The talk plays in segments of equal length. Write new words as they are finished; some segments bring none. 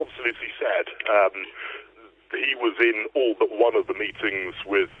previously said, he was in all but one of the meetings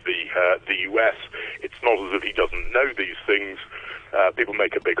with the US. It's not as if he doesn't know these things. People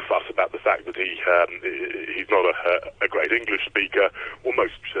make a big fuss about the fact that he's not a great English speaker. Well,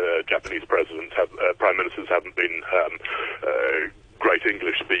 most Japanese prime ministers haven't been great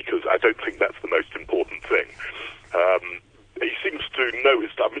English speakers. I don't think that's the most important thing. He seems to know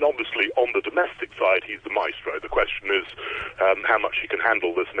his stuff. I mean, obviously, on the domestic side, he's the maestro. The question is how much he can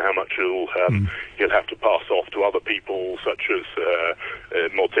handle this and how much he'll have to pass off to other people, such as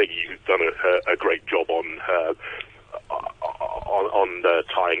Motegi, who's done a great job on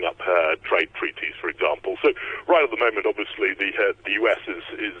tying up trade treaties, for example. So right at the moment, obviously, the US is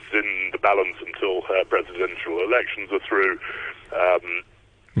in the balance until presidential elections are through.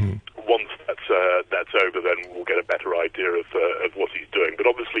 Once that's over, then we'll get a better idea of what he's doing. But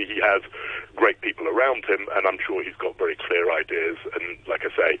obviously, he has great people around him, and I'm sure he's got very clear ideas. And like I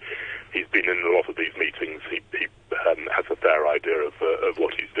say, he's been in a lot of these meetings. He has a fair idea of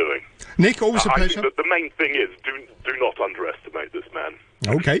what he's doing. Nick, always a pleasure. I think that the main thing is do not underestimate this man.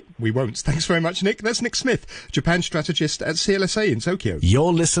 OK, we won't. Thanks very much, Nick. That's Nick Smith, Japan strategist at CLSA in Tokyo.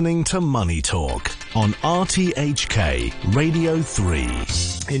 You're listening to Money Talk on RTHK Radio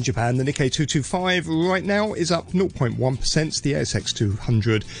 3. In Japan, the Nikkei 225 right now is up 0.1%. The ASX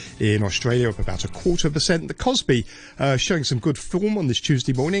 200 in Australia up about 0.25%. The Kospi showing some good form on this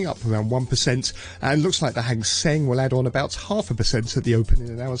Tuesday morning, up around 1%. And looks like the Hang Seng will add on about 0.5% at the open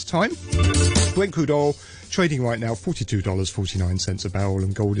in an hour's time. Brent crude oil trading right now $42.49 a barrel,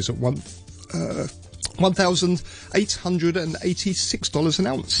 and gold is at $1,886 an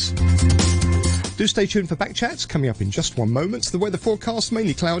ounce. Do stay tuned for Backchat, coming up in just one moment. The weather forecast,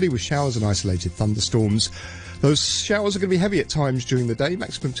 mainly cloudy with showers and isolated thunderstorms. Those showers are going to be heavy at times during the day.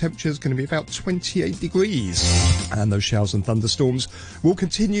 Maximum temperature is going to be about 28 degrees. And those showers and thunderstorms will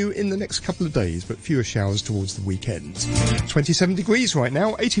continue in the next couple of days, but fewer showers towards the weekend. 27 degrees right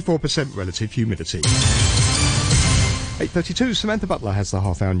now, 84% relative humidity. 8:32, Samantha Butler has the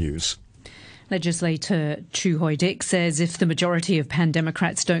half-hour news. Legislator Chu Hoi-dik says if the majority of Pan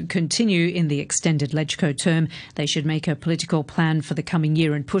Democrats don't continue in the extended LegCo term, they should make a political plan for the coming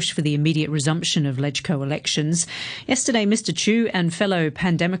year and push for the immediate resumption of LegCo elections. Yesterday, Mr. Chu and fellow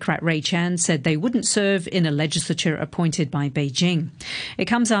Pan Democrat Ray Chan said they wouldn't serve in a legislature appointed by Beijing. It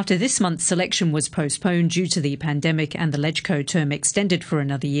comes after this month's election was postponed due to the pandemic and the LegCo term extended for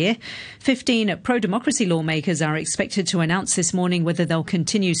another year. 15 pro-democracy lawmakers are expected to announce this morning whether they'll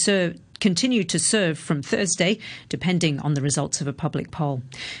continue to serve from Thursday, depending on the results of a public poll.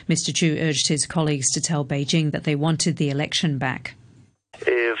 Mr. Chu urged his colleagues to tell Beijing that they wanted the election back.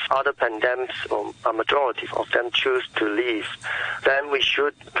 If other pandemics, or a majority of them, choose to leave, then we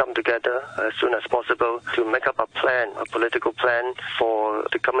should come together as soon as possible to make up a political plan for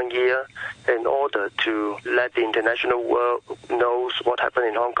the coming year in order to let the international world knows what happened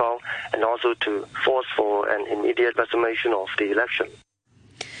in Hong Kong and also to force for an immediate resumption of the election.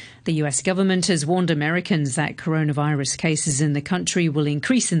 The US government has warned Americans that coronavirus cases in the country will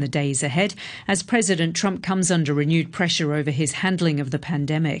increase in the days ahead as President Trump comes under renewed pressure over his handling of the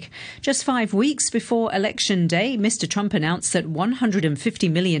pandemic. Just 5 weeks before Election Day, Mr. Trump announced that 150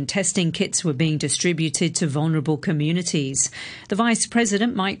 million testing kits were being distributed to vulnerable communities. The Vice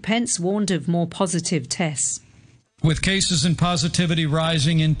President, Mike Pence, warned of more positive tests. With cases and positivity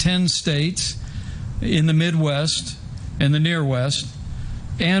rising in 10 states, in the Midwest and the Near West,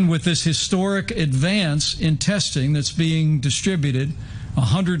 and with this historic advance in testing that's being distributed,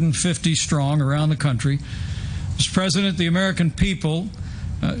 150 strong around the country, Mr. President, the American people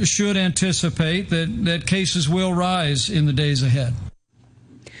should anticipate that cases will rise in the days ahead.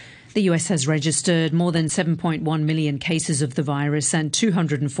 The US has registered more than 7.1 million cases of the virus and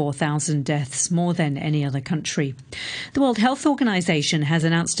 204,000 deaths, more than any other country. The World Health Organization has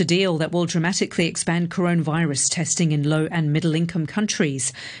announced a deal that will dramatically expand coronavirus testing in low and middle-income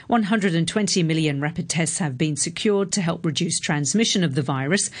countries. 120 million rapid tests have been secured to help reduce transmission of the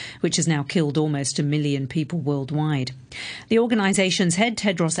virus, which has now killed almost 1 million people worldwide. The organization's head,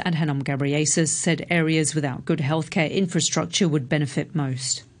 Tedros Adhanom Ghebreyesus, said areas without good healthcare infrastructure would benefit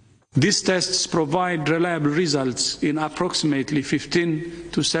most. These tests provide reliable results in approximately 15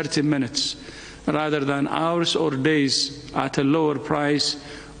 to 30 minutes, rather than hours or days at a lower price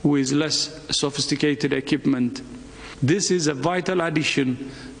with less sophisticated equipment. This is a vital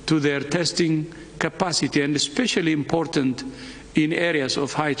addition to their testing capacity and especially important in areas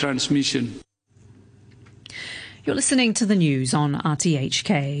of high transmission. You're listening to the news on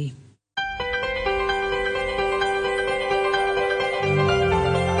RTHK.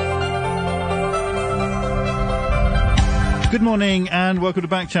 Good morning and welcome to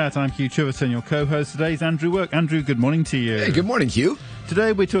Backchat. I'm Hugh Chiverton, your co-host. Today's Andrew Work. Andrew, good morning to you. Hey, good morning, Hugh.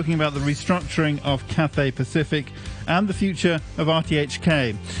 Today we're talking about the restructuring of Cathay Pacific and the future of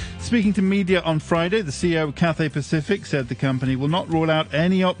RTHK. Speaking to media on Friday, the CEO of Cathay Pacific said the company will not rule out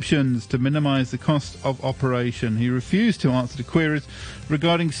any options to minimise the cost of operation. He refused to answer to queries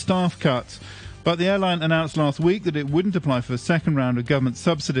regarding staff cuts. But the airline announced last week that it wouldn't apply for a second round of government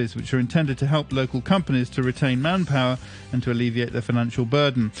subsidies, which are intended to help local companies to retain manpower and to alleviate their financial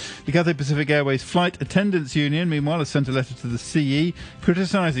burden. The Cathay Pacific Airways Flight Attendants Union, meanwhile, has sent a letter to the CE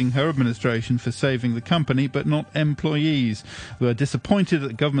criticising her administration for saving the company, but not employees. We are disappointed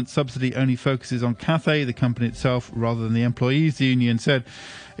that government subsidy only focuses on Cathay, the company itself, rather than the employees, the union said.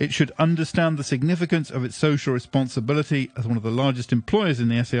 It should understand the significance of its social responsibility as one of the largest employers in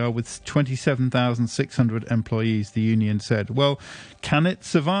the SAR with 27,600 employees, the union said. Well, can it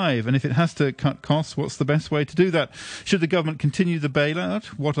survive? And if it has to cut costs, what's the best way to do that? Should the government continue the bailout?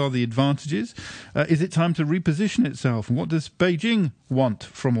 What are the advantages? Is it time to reposition itself? And what does Beijing want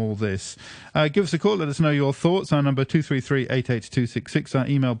from all this? Give us a call. Let us know your thoughts. Our number 233-88266. Our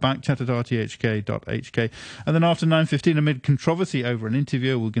email backchat@rthk.hk. And then after 9:15, amid controversy over an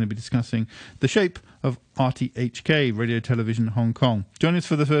interview, we're going to be discussing the shape of RTHK, Radio Television Hong Kong. Joining us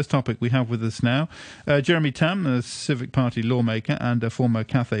for the first topic, we have with us now Jeremy Tam, a Civic Party lawmaker and a former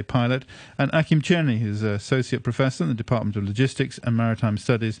Cathay pilot, and Akim Cherny, who's an Associate Professor in the Department of Logistics and Maritime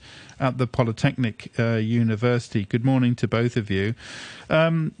Studies at the Polytechnic University. Good morning to both of you.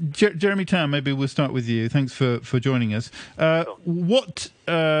 Jeremy Tam, maybe we'll start with you. Thanks for joining us. What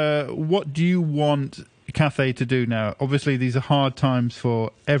do you want Cathay to do now? Obviously, these are hard times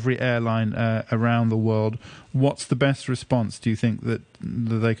for every airline around the world. What's the best response, do you think, that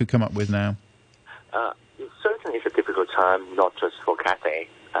they could come up with now? Certainly it's a difficult time, not just for Cathay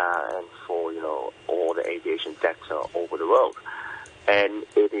and for, all the aviation sector over the world. And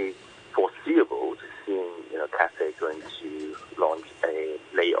it is foreseeable to see, Cathay going to launch a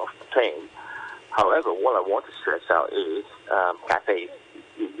layoff plan. However, what I want to stress out is Cathay,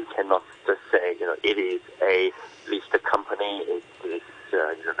 you cannot just say, it is a listed company, it is,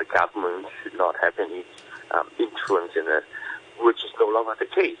 the government should not have any influence in it, which is no longer the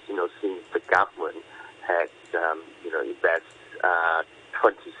case, since the government had, invest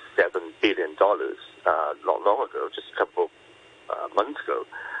 $27 billion not long ago, just a couple of months ago,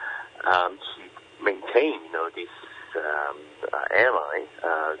 to maintain, this airline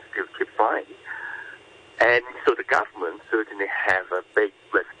still keep flying. And so the government certainly have a big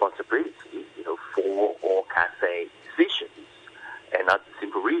responsibility, for all Cathay decisions. And not the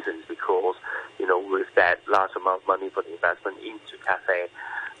simple reasons because, with that large amount of money for the investment into Cathay,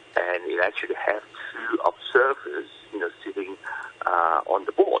 and it actually have two observers, sitting on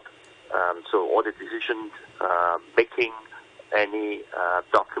the board. So all the decisions making any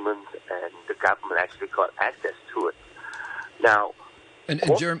documents, and the government actually got access to it. Now, And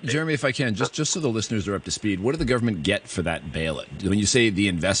Jeremy, if I can, just so the listeners are up to speed, what did the government get for that bailout? When you say the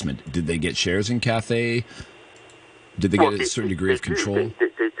investment, did they get shares in Cathay? Did they get a certain degree of control?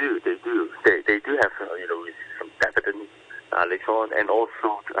 They do have, some dividends later on, and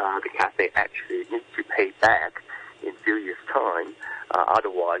also the Cathay actually needs to pay back in a few years' time.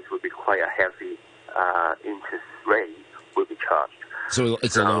 Otherwise, would be quite a heavy interest rate will be charged. So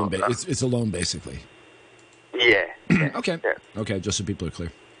it's a loan. It's a loan, basically. Yeah. Okay. Yeah. Okay. Just so people are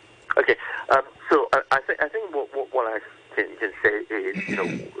clear. Okay. So I think what I can say is,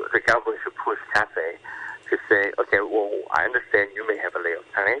 the government should push Cathay to say, okay, well, I understand you may have a layoff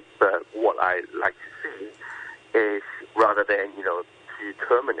time, but what I like to see is rather than to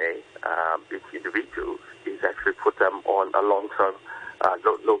terminate these individuals, is actually put them on a long-term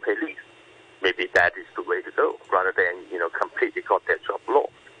no pay leave. Maybe that is the way to go, rather than completely got their job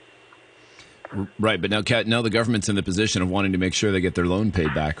lost. Right, but now the government's in the position of wanting to make sure they get their loan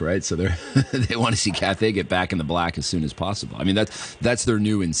paid back, right? So they want to see Cathay get back in the black as soon as possible. I mean, that's their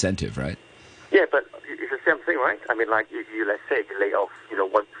new incentive, right? Yeah, but it's the same thing, right? I mean, like if you, let's say, you lay off,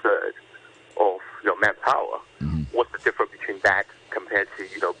 1/3 of your manpower, what's the difference between that compared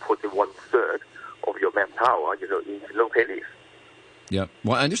to, putting 1/3 of your manpower, into no pay leave? Yeah.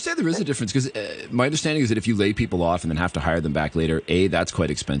 Well, I understand there is a difference because my understanding is that if you lay people off and then have to hire them back later, A, that's quite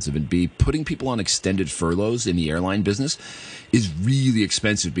expensive, and B, putting people on extended furloughs in the airline business is really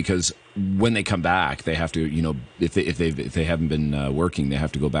expensive because when they come back, they have to, if they haven't been working, they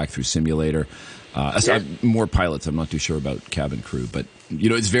have to go back through simulator. More pilots, I'm not too sure about cabin crew, but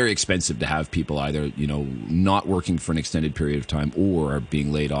it's very expensive to have people either not working for an extended period of time or are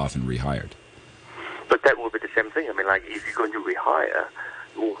being laid off and rehired. But that will be the same thing. I mean, like if you're going to rehire,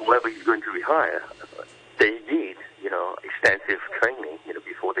 whoever you're going to rehire, they need, extensive training,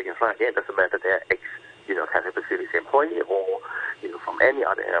 before they can fly again. It doesn't matter they're Cathay Pacific's employee or, from any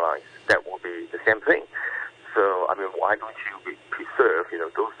other airlines. That will be the same thing. So, why don't you preserve,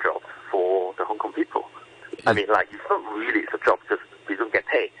 those jobs for the Hong Kong people? It's not really it's a job just we don't get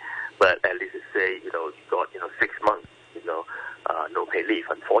paid, but at least say, you got, 6 months, no pay leave,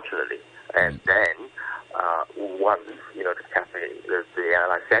 unfortunately. And then, once, the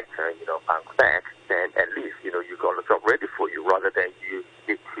airline sector, bounce back, then at least, you got a job ready for you rather than you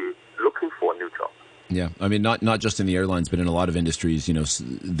need to looking for a new job. Yeah, not just in the airlines, but in a lot of industries,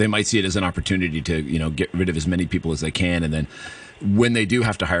 they might see it as an opportunity to, get rid of as many people as they can, and then when they do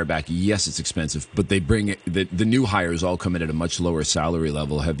have to hire back, yes, it's expensive, but they bring it, the new hires all come in at a much lower salary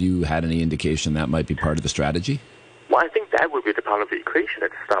level. Have you had any indication that might be part of the strategy? Well, I think that would be the part of the equation to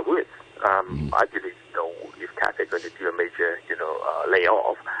start with. I believe, if Cathay is going to do a major,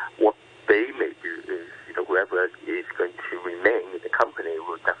 layoff, what they may do is, whoever is going to remain in the company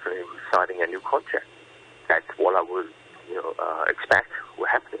will definitely be signing a new contract. That's what I would, expect will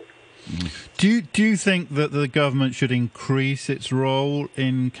happen. Do you think that the government should increase its role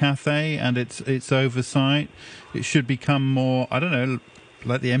in Cathay and its oversight? It should become more, I don't know,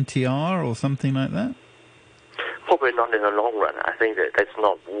 like the MTR or something like that? Probably not in the long run. I think that's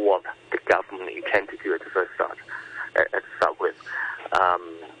not what the government intend to do at the first start. With.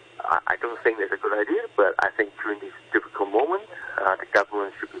 I don't think that's a good idea, but I think during these difficult moments, the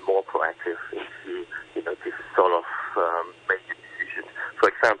government should be more proactive into, this sort of major decisions. For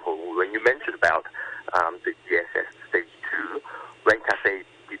example, when you mentioned about the ESS Stage 2, when Cathay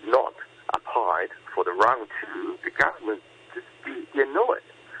did not apply for the Round 2, the government just didn't know it,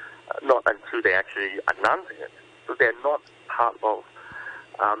 not until they actually announced it. So they're not part of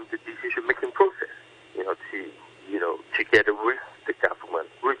the decision-making process, together with the government,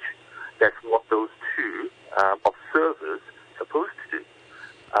 which that's what those two observers supposed to do.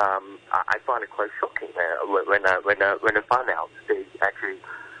 I find it quite shocking when I found out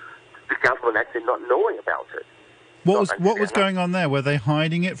the government actually not knowing about it. What was going on there? Were they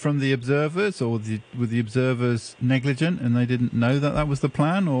hiding it from the observers, or were the observers negligent and they didn't know that was the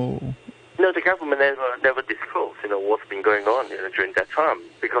plan, or? No, the government never disclosed, what's been going on, during that time,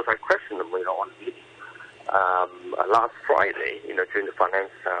 because I questioned them, on meeting last Friday, during the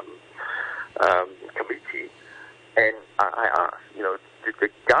finance committee, and I asked, did the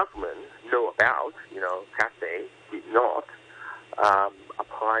government know about, Cathay did not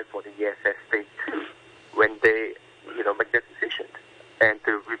apply for the ESS Stage 2 when they, make that decision? And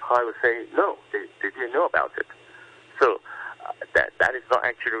the reply was saying, no, they didn't know about it. So that is not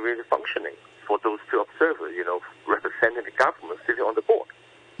actually really functioning for those two observers, representing the government sitting on the board.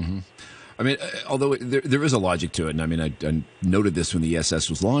 Mm-hmm. Although there is a logic to it, and I noted this when the ESS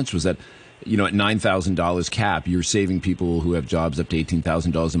was launched, was that, at $9,000 cap, you're saving people who have jobs up to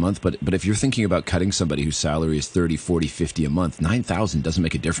 $18,000 a month. But if you're thinking about cutting somebody whose salary is $30, $40, $50 a month, $9,000 doesn't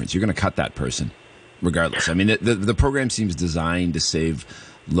make a difference. You're going to cut that person regardless. The program seems designed to save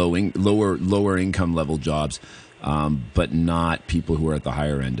lower income level jobs, but not people who are at the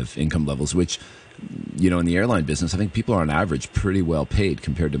higher end of income levels, which, in the airline business, I think people are on average pretty well paid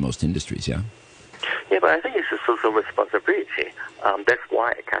compared to most industries, yeah? Yeah, but I think it's a social responsibility. That's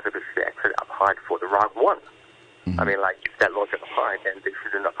why Cathay Pacific actually applied for the Round 1. Mm-hmm. If that logic applied, then they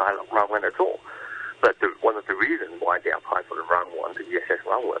shouldn't apply Round 1 at all. But one of the reasons why they applied for the Round 1, the ESS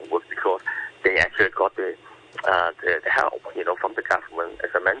Round 1, was because they actually got the help, from the government,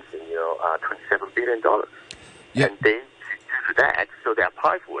 as I mentioned, $27 billion. Yep. And they, due to that, so they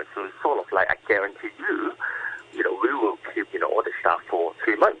applied for it. So it's sort of like, I guarantee you, we will keep, all the staff for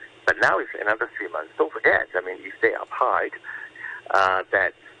 3 months. But now it's another 3 months. Don't forget, if they applied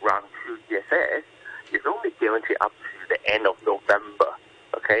that Round 2 ESS, it's only guaranteed up to the end of November.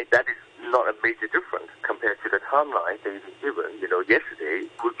 Okay, that is not a major difference compared to the timeline they've been given, yesterday,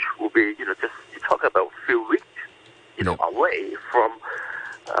 which will be, just you talk about a few weeks, away from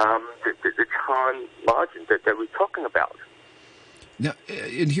the time margin that we're talking about. Now,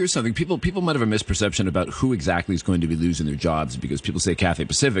 and here's something. People might have a misperception about who exactly is going to be losing their jobs, because people say Cathay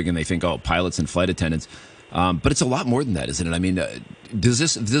Pacific and they think, pilots and flight attendants. But it's a lot more than that, isn't it? Does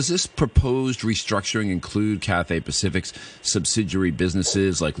this proposed restructuring include Cathay Pacific's subsidiary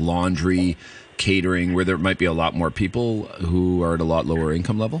businesses like laundry, catering, where there might be a lot more people who are at a lot lower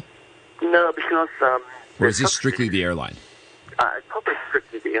income level? No, because... or is this strictly the airline? Probably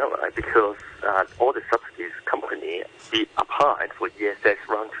strictly the airline, because all the subsidies company applied for ESS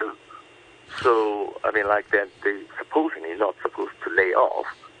Round 2. So, they supposedly not supposed to lay off,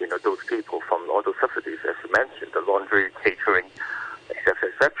 those people from all those subsidies, as you mentioned, the laundry, catering, etc.,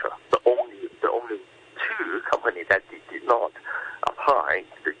 etc. The only two two companies that did not apply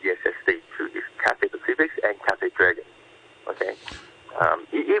the ESS stage 2 is Cathay Pacific and Cathay Dragon. Okay,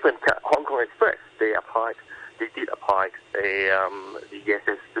 even Hong Kong Express, they did apply the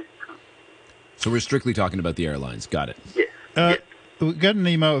ESS stage 2. So we're strictly talking about the airlines. Got it. Yes. Yes. We got an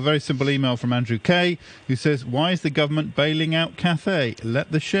email, a very simple email from Andrew Kay, who says, "Why is the government bailing out Cathay?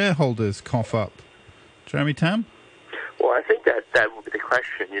 Let the shareholders cough up." Jeremy Tam? Well, I think that would be the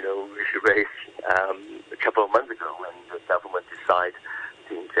question, we should raise a couple of months ago when the government decided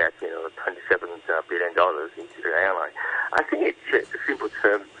to inject, $27 billion into the airline. I think the simple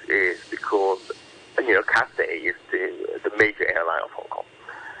term is because, Cathay is the major airline of Hong Kong.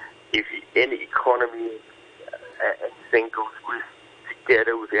 If any economy, anything goes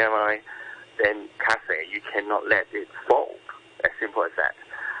together with the airline, then Cathay, you cannot let it fall. As simple as that.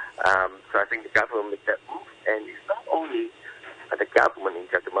 So I think the government made that move, and it's not only the government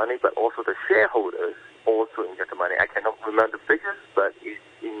inject the money, but also the shareholders also inject the money. I cannot remember the figures, but it's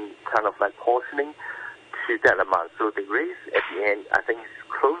in kind of like portioning to that amount. So they raised at the end, I think it's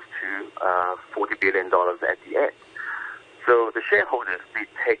close to $40 billion at the end. So the shareholders did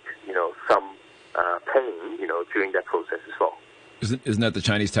take, some pain, during that process as well. Isn't that the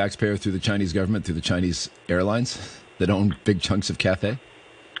Chinese taxpayer through the Chinese government, through the Chinese airlines that own big chunks of Cathay?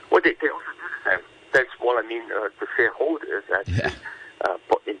 Well, they also do the same. That's what I mean. The shareholders actually,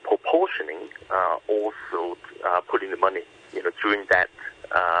 in proportioning, also putting the money, during that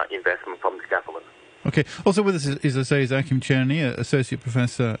investment from the government. Okay. Also with us, as I say, is Akim Cherny, Associate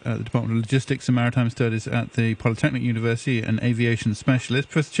Professor at the Department of Logistics and Maritime Studies at the Polytechnic University and Aviation Specialist.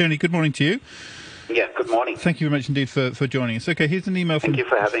 Professor Cherny, good morning to you. Yeah, good morning. Thank you very much indeed for joining us. Okay, here's an email from Thank you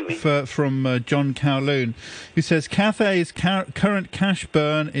for having me. From John Kowloon, who says Cathay's current cash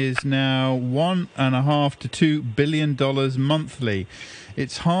burn is now $1.5 to $2 billion monthly.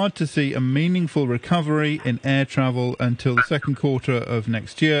 It's hard to see a meaningful recovery in air travel until the second quarter of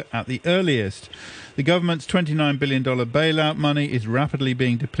next year at the earliest. The government's $29 billion bailout money is rapidly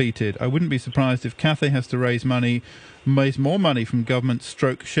being depleted. I wouldn't be surprised if Cathay has to raise more money from government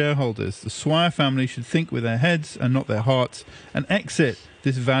 / shareholders. The Swire family should think with their heads and not their hearts and exit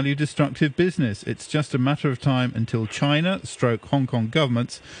this value-destructive business. It's just a matter of time until China / Hong Kong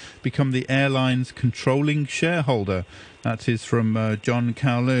governments become the airline's controlling shareholder. That is from John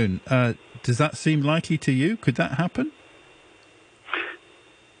Kowloon. Does that seem likely to you? Could that happen?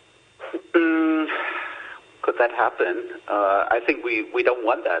 Could that happen? I think we don't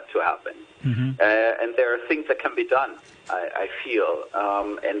want that to happen. Mm-hmm. And there are things that can be done, I feel.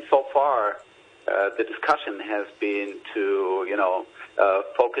 And so far, the discussion has been to,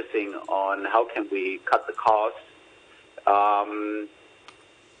 focusing on how can we cut the cost.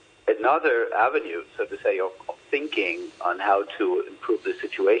 Another avenue, so to say, of thinking on how to improve the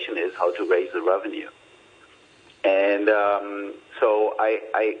situation is how to raise the revenue. And so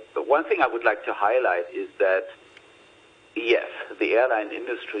one thing I would like to highlight is that, yes, the airline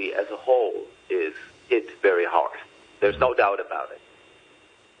industry as a whole is hit very hard. There's no doubt about it.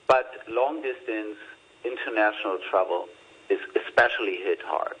 But long-distance international travel is especially hit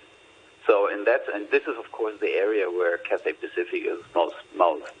hard. So, and this is, of course, the area where Cathay Pacific is or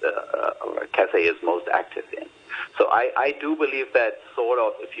Cathay is most active in. So I do believe that sort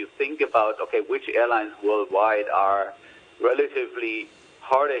of, if you think about, okay, which airlines worldwide are relatively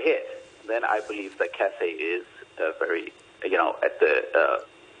harder hit, then I believe that Cathay is very, at the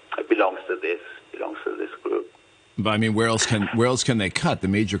belongs to this group. But I mean, where else can they cut? The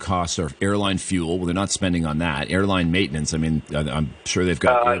major costs are airline fuel. Well, they're not spending on that. Airline maintenance. I mean, I'm sure they've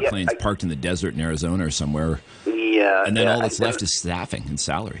got airplanes parked in the desert in Arizona or somewhere. Yeah. And then all that's left is staffing and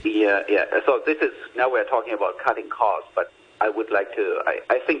salary. Yeah. So this is, now we're talking about cutting costs, but I would like to,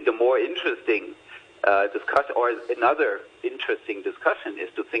 I think the more interesting discussion, or another interesting discussion, is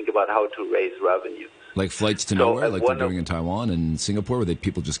to think about how to raise revenue. Like flights to nowhere, like they're doing in Taiwan and Singapore, where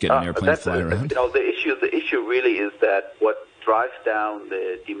people just get in an airplane and fly around? The issue really is that what drives down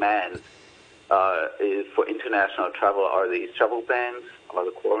the demand is for international travel are these travel bans, are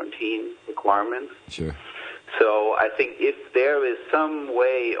the quarantine requirements. Sure. So I think if there is some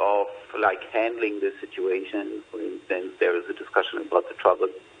way of handling this situation, for instance, there is a discussion about the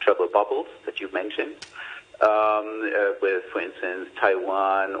travel bubbles that you mentioned. With, for instance,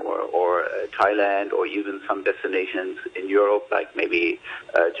 Taiwan or Thailand, or even some destinations in Europe, like maybe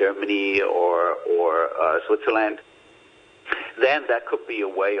Germany or Switzerland, then that could be a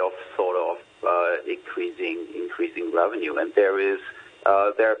way of sort of increasing revenue. And there is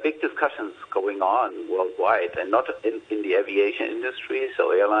there are big discussions going on worldwide, and not in the aviation industry.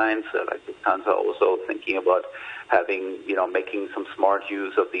 So airlines like Lufthansa are also thinking about having, making some smart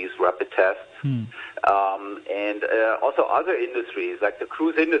use of these rapid tests. And also other industries like the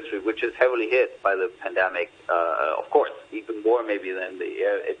cruise industry, which is heavily hit by the pandemic, of course, even more maybe than the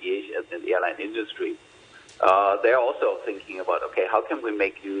aviation and the airline industry. They're also thinking about, okay, how can we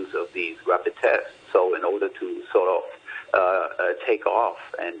make use of these rapid tests? So in order to sort of take off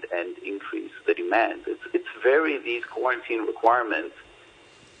and increase the demand, these quarantine requirements,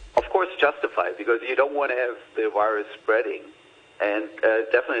 of course, justified because you don't want to have the virus spreading. And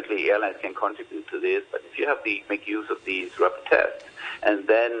definitely airlines can contribute to this, but if you have make use of these rapid tests and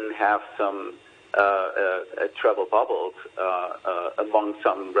then have some travel bubbles among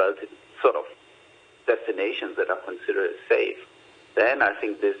some relative sort of destinations that are considered safe, then I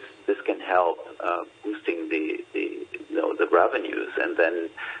think this can help boosting the revenues, and then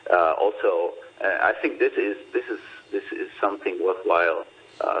also I think this is something worthwhile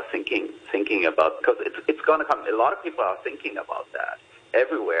thinking about, because it's going to come. A lot of people are thinking about that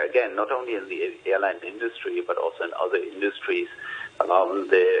everywhere. Again, not only in the airline industry but also in other industries.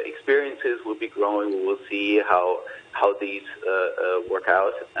 The experiences will be growing. We will see how these work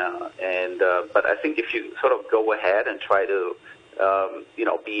out. But I think if you sort of go ahead and try to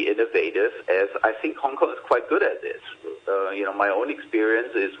be innovative, as I think Hong Kong is quite good at this. My own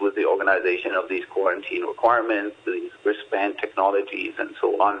experience is with the organization of these quarantine requirements, these wristband technologies, and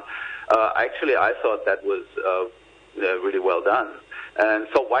so on. Actually, I thought that was really well done. And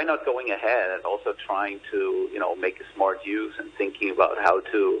so why not going ahead and also trying to, make a smart use and thinking about how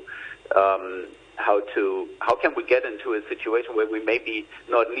can we get into a situation where we may be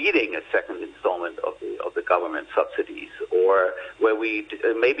not needing a second installment of the government subsidies, or where we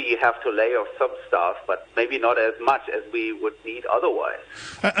maybe have to lay off some stuff, but maybe not as much as we would need otherwise.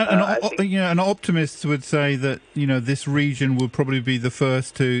 And optimists would say that this region will probably be the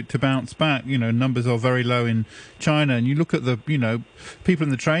first to bounce back. Numbers are very low in China, and you look at the people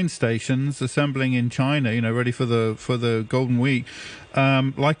in the train stations assembling in China, ready for the Golden Week.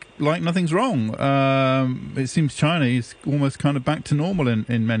 Like nothing's wrong. It seems China is almost kind of back to normal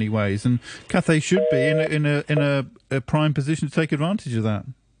in many ways, and Cathay should be in a prime position to take advantage of that.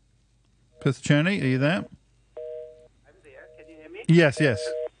 Professor Cherney, are you there? I'm there. Can you hear me? Yes.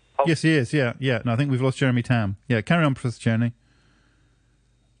 Oh. Yes, he is. Yeah. No, I think we've lost Jeremy Tam. Yeah, carry on, Professor Cherney.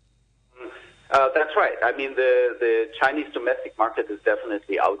 That's right. I mean, the Chinese domestic market is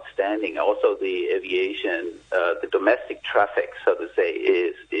definitely outstanding. Also, the aviation, the domestic traffic, so to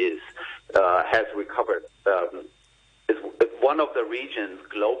say, has recovered. Is one of the regions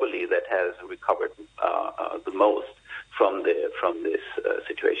globally that has recovered the most from this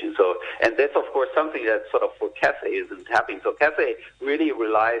situation. So, and that's of course something that sort of for Cathay isn't happening. So Cathay really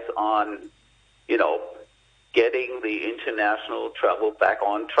relies on, getting the international travel back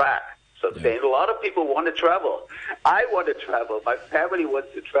on track. So a lot of people want to travel. I want to travel. My family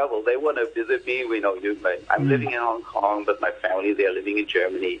wants to travel. They want to visit me. I'm living in Hong Kong, but my family, they're living in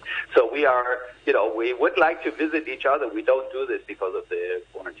Germany. So we are, we would like to visit each other. We don't do this because of the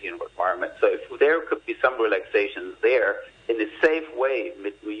quarantine requirements. So if there could be some relaxations there in a safe way,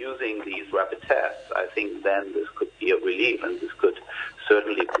 using these rapid tests, I think then this could be a relief, and this could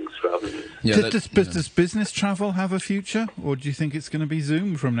certainly boost revenues. Yeah, does business travel have a future, or do you think it's going to be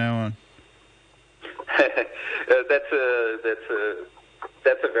Zoom from now on?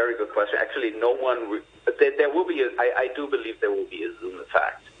 That's a very good question. Actually, no one. There will be. I do believe there will be a Zoom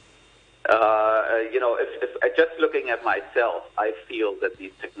effect. If just looking at myself, I feel that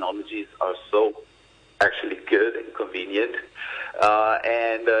these technologies are so actually good and convenient,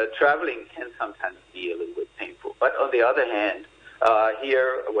 and traveling can sometimes be a little bit painful. But on the other hand,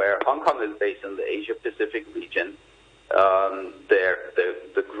 here where Hong Kong is based in the Asia Pacific region,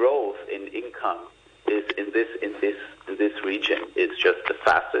 the growth in income is in this region is just the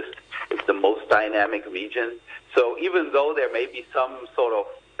fastest. It's the most dynamic region. So even though there may be some sort of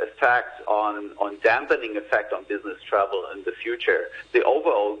effect on dampening effect on business travel in the future, the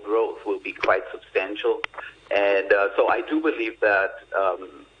overall growth will be quite substantial. And so I do believe that,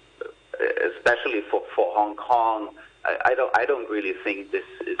 especially for Hong Kong, I don't really think this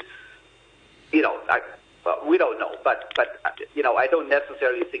is, we don't know, but I don't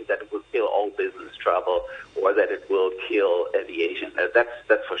necessarily think that it will kill all business travel or that it will kill aviation.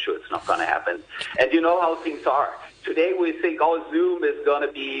 That's for sure. It's not going to happen. And you know how things are. Today we think, Zoom is going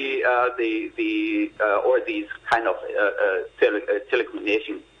to be or these kind of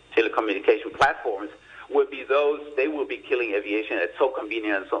telecommunication platforms will be those, they will be killing aviation. It's so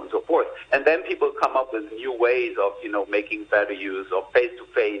convenient and so on and so forth. And then people come up with new ways of, making better use of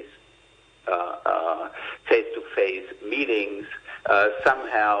face-to-face meetings.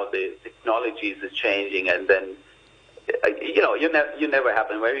 Somehow the technologies are changing, and then you never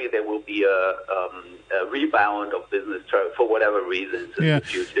happen. Maybe there will be a rebound of business travel for whatever reasons in the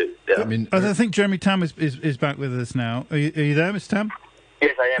future. Yeah. I think Jeremy Tam is back with us now. Are you there, Mr. Tam?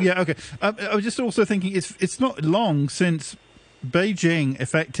 Yes, I am. Yeah, okay. I was just also thinking it's not long since Beijing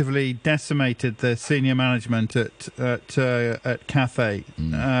effectively decimated the senior management at Cathay.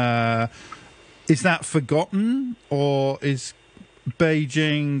 Is that forgotten, or is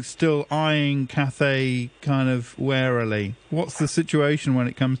Beijing still eyeing Cathay kind of warily? What's the situation when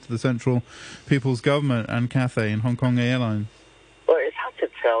it comes to the Central People's Government and Cathay and Hong Kong Airlines? Well, it's hard to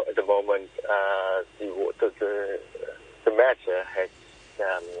tell at the moment. The matter has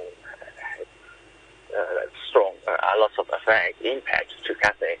strong, a lot of impact to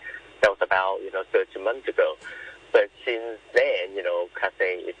Cathay. That was about 30 months ago. But since then,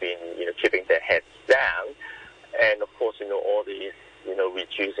 Cathay has been keeping their heads down, and of course, all these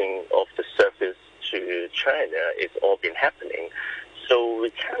reducing of the service to China, it's all been happening. So we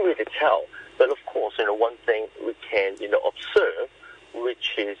can't really tell. But of course, one thing we can observe,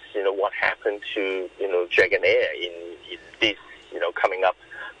 which is what happened to Dragon Air in this coming up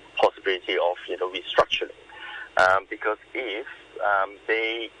possibility of restructuring, because if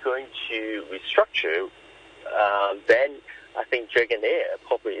they're going to restructure, then I think Dragon Air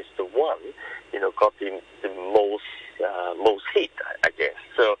probably is the one got the most hit, I guess.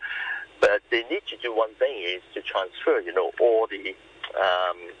 So, but they need to do one thing, is to transfer all these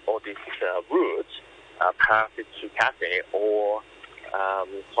routes, pass it to Cathay or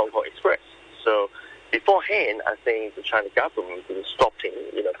Hong Kong Express. So beforehand, I think the China government will stop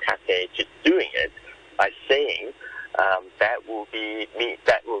Cathay to doing it by saying that will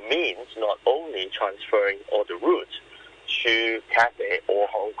mean not only transferring all the routes to Cathay or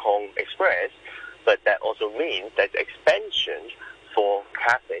Hong Kong Express, but that also means that the expansion for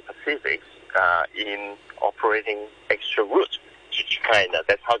Cathay Pacific in operating extra routes to China.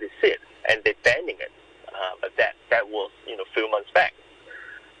 That's how they see it, and they're banning it. But that was a few months back.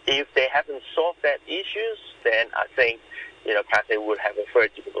 If they haven't solved that issues, then I think Cathay would have a very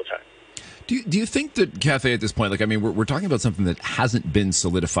difficult time. Do you think that Cathay at this point, we're talking about something that hasn't been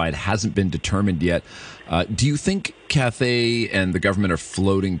solidified, hasn't been determined yet. Do you think Cathay and the government are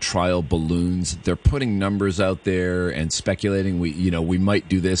floating trial balloons? They're putting numbers out there and speculating. We might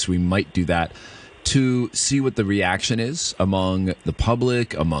do this, we might do that, to see what the reaction is among the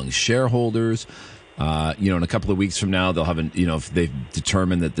public, among shareholders. In a couple of weeks from now, they'll have if they've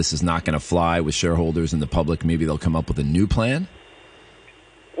determined that this is not going to fly with shareholders and the public, maybe they'll come up with a new plan.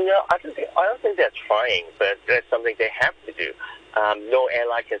 I don't think they're trying, but that's something they have to do. No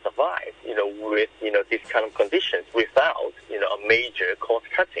airline can survive, with these kind of conditions without a major cost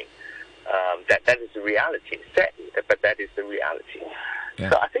cutting. That is the reality, sadly, but that is the reality. Yeah.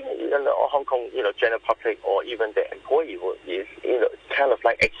 So I think Hong Kong, general public or even the employee is kind of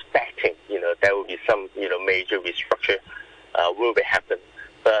like expecting there will be some major restructure will be happen.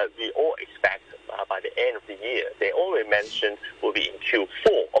 But we all expect by the end of the year, they already mentioned will be in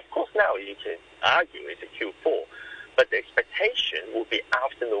Q4. Of course, now you can argue it's a Q4, but the expectation will be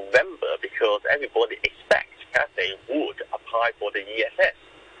after November, because everybody expects Cathay would apply for the ESS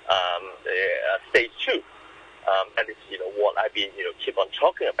stage 2. That is what I've been keep on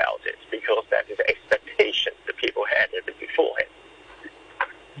talking about it, because that is the expectation the people had beforehand.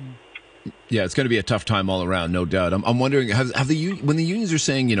 Yeah, it's going to be a tough time all around, no doubt. I'm wondering, when the unions are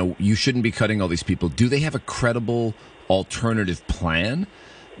saying, you shouldn't be cutting all these people, do they have a credible alternative plan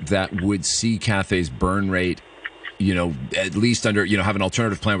that would see Cathay's burn rate, at least under, have an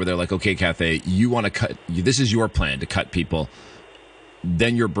alternative plan where they're like, okay, Cathay, you want to cut, this is your plan to cut people,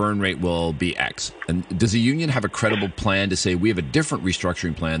 then your burn rate will be X. And does the union have a credible plan to say, we have a different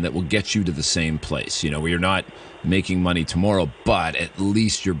restructuring plan that will get you to the same place, where you're not making money tomorrow, but at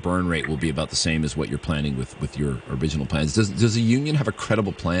least your burn rate will be about the same as what you're planning with your original plans? Does the union have a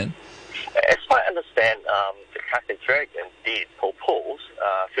credible plan? As far as I understand, the Cathay Dragon did propose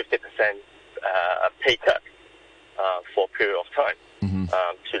 50% pay cut for a period of time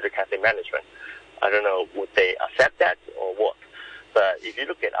to the Cathay management. I don't know, would they accept that or what? But if you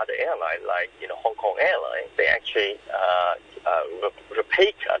look at other airlines, like Hong Kong Airlines, they actually a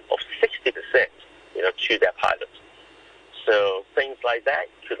pay cut of 60%, to their pilots. So things like that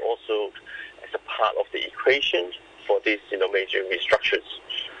could also, as a part of the equation for these major restructures.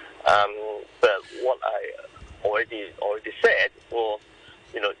 But what I already said was,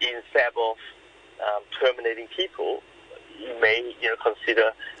 instead of terminating people, you may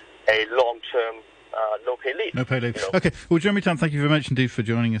consider a long-term no pay leave. No pay leave. Okay. Well, Jeremy Tam, thank you very much indeed for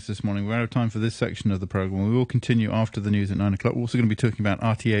joining us this morning. We're out of time for this section of the programme. We will continue after the news at 9 o'clock. We're also going to be talking about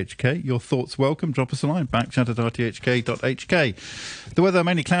RTHK. Your thoughts welcome. Drop us a line. Backchat@rthk.hk. The weather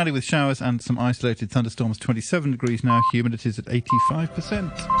mainly cloudy with showers and some isolated thunderstorms. 27 degrees now. Humidity's at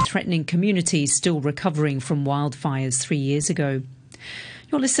 85%. Threatening communities still recovering from wildfires 3 years ago.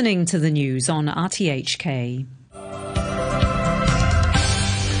 You're listening to the news on RTHK.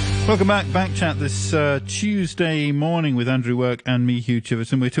 Welcome back. Backchat this Tuesday morning with Andrew Work and me, Hugh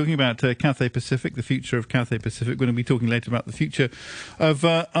Chiverton. We're talking about Cathay Pacific, the future of Cathay Pacific. We're going to be talking later about the future of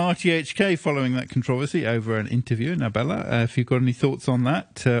RTHK following that controversy over an interview in Abella. If you've got any thoughts on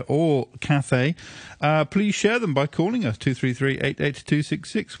that or Cathay, please share them by calling us,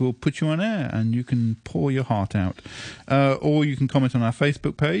 233-88266. We'll put you on air and you can pour your heart out. Or you can comment on our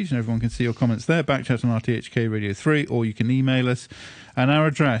Facebook page and everyone can see your comments there, Backchat on RTHK Radio 3, or you can email us. And our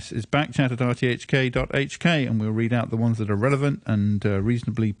address is backchat@rthk.hk, and we'll read out the ones that are relevant and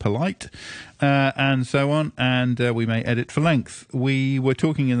reasonably polite, and so on, and we may edit for length. We were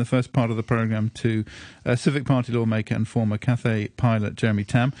talking in the first part of the programme to Civic Party lawmaker and former Cathay pilot Jeremy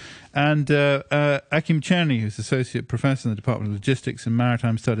Tam, and Akim Cherny, who's Associate Professor in the Department of Logistics and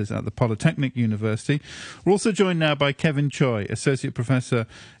Maritime Studies at the Polytechnic University. We're also joined now by Kevin Choi, Associate Professor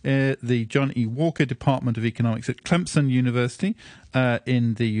in the John E. Walker Department of Economics at Clemson University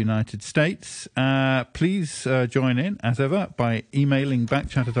in the United States. Please join in, as ever, by emailing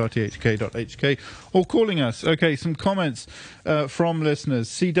backchat@rthk.hk or calling us. Okay, some comments from listeners.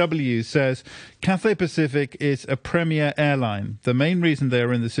 CW says, Cathay Pacific is a premier airline. The main reason they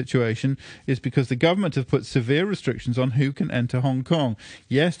are in this situation is because the government have put severe restrictions on who can enter Hong Kong.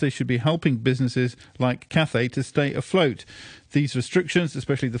 Yes, they should be helping businesses like Cathay to stay afloat. These restrictions,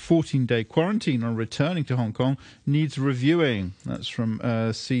 especially the 14-day quarantine on returning to Hong Kong, needs reviewing. That's from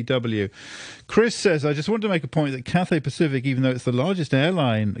CW. Chris says, I just want to make a point that Cathay Pacific, even though it's the largest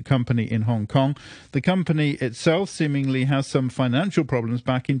airline company in Hong Kong, the company itself seemingly has some financial problems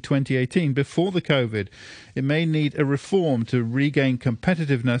back in 2018 before the COVID. It may need a reform to regain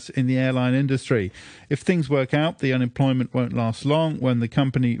competitiveness in the airline industry. If things work out, the unemployment won't last long when the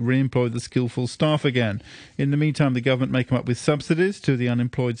company re-employ the skillful staff again. In the meantime, the government may come up with subsidies to the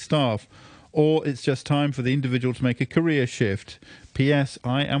unemployed staff, or it's just time for the individual to make a career shift. P.S.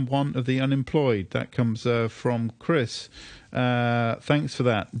 I am one of the unemployed. That comes from Chris. Thanks for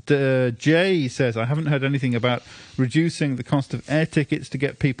that. Jay says, I haven't heard anything about reducing the cost of air tickets to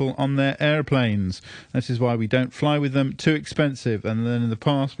get people on their airplanes. This is why we don't fly with them. Too expensive. And then in the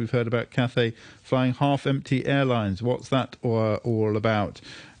past, we've heard about Cathay flying half-empty airlines. What's that all about?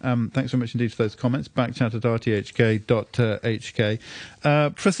 Thanks very much indeed for those comments. Backchat@rthk.hk.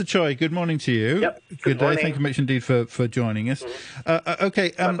 Professor Choi, good morning to you. Yep. Good day. Morning. Thank you very much indeed for joining us.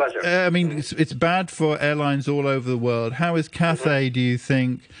 Okay. My pleasure. I mean, it's bad for airlines all over the world. How is Cathay, do you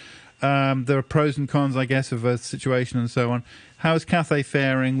think? There are pros and cons, I guess, of a situation and so on. How is Cathay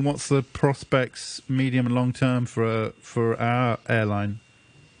faring? What's the prospects, medium and long term, for our airline?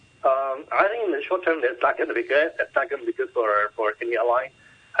 I think in the short term, it's not going to be good. It's not going to be good for any airline.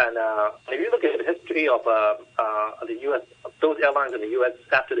 And if you look at the history of the U.S., those airlines in the U.S.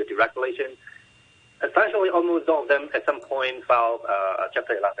 after the deregulation, essentially almost all of them at some point filed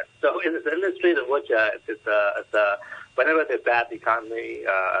Chapter 11. So it's an industry in which it's whenever there's bad economy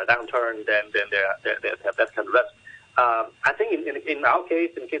downturn, then they have that kind of risk. I think in our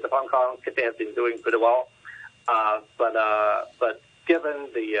case, in the case of Hong Kong, Cathay has been doing pretty well. But given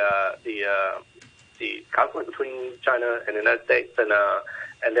the conflict between China and the United States,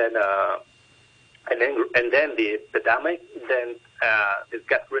 and then the pandemic, then it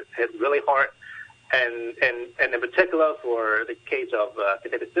got hit really hard, and in particular for the case of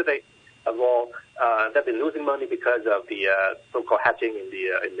Cathay Pacific, as well, they've been losing money because of the so-called hedging in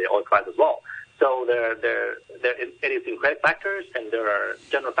the oil price as well. So there are idiosyncratic factors, and there are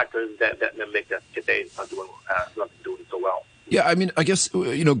general factors that make that Cathay not doing so well. Yeah, I mean, I guess,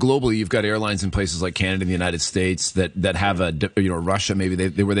 globally, you've got airlines in places like Canada and the United States that have Russia, maybe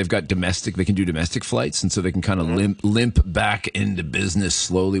where they've got they can do domestic flights, and so they can kind of limp back into business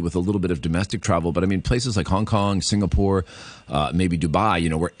slowly with a little bit of domestic travel. But I mean, places like Hong Kong, Singapore, maybe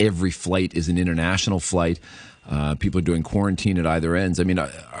Dubai, where every flight is an international flight. People are doing quarantine at either ends. I mean, are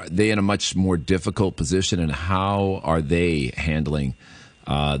they in a much more difficult position, and how are they handling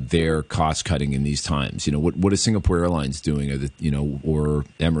their cost cutting in these times? What is Singapore Airlines doing, or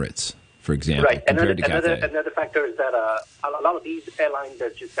Emirates, for example, right. compared to Cathay? Another factor is that a lot of these airlines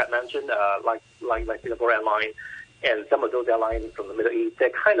that you got mentioned, like Singapore Airlines, And some of those airlines from the Middle East, they're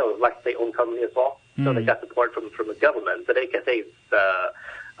kind of like their own company as well. So they got support from the government, but they can say it's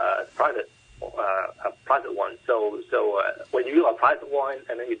private one. So when you do a private one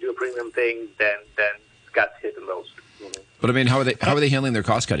and then you do a premium thing, then got hit the most. But I mean, how are they handling their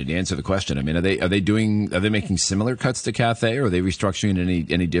cost cutting? To answer the question, I mean, are they making similar cuts to Cathay, or are they restructuring in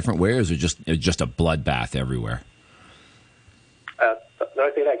any different way, or is it just a bloodbath everywhere? Did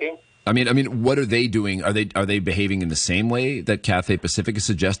I say that again? I mean, what are they doing? Are they behaving in the same way that Cathay Pacific is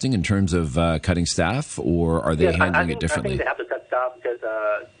suggesting in terms of cutting staff, or are they handling it differently? I think they have to cut staff because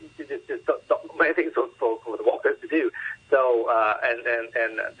there's many things for the workers to do. So and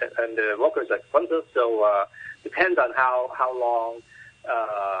the workers are expensive. So depends on how long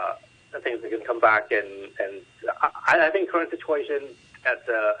things are going to come back. And I think current situation at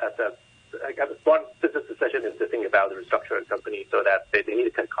the one business decision is to think about the restructuring company so that they need to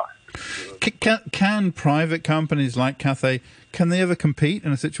cut costs. Can private companies like Cathay, can they ever compete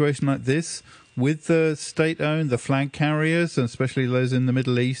in a situation like this with the state-owned, the flag carriers, and especially those in the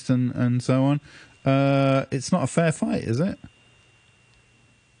Middle East and so on? It's not a fair fight, is it?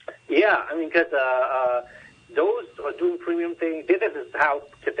 Yeah, I mean, because those are doing premium things. This is how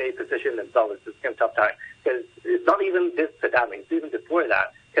Cathay position themselves. It's a tough time because it's not even this pandemic. It's even before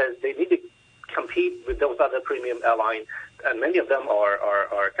that, because they need to compete with those other premium airlines, and many of them are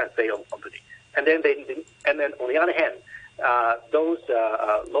Cathay-owned company. And then on the other hand, those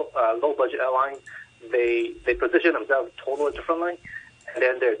low budget airlines, they position themselves totally differently, and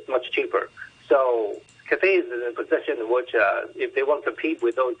then they're much cheaper. So Cathay is in a position in which if they want to compete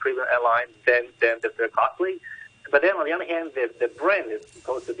with those premium airlines, then they're costly. But then on the other hand, the brand is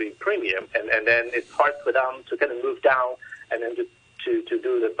supposed to be premium, and then it's hard for them to kind of move down and then to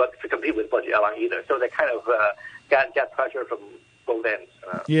compete with budget airline either. So they kind of got pressure from both ends.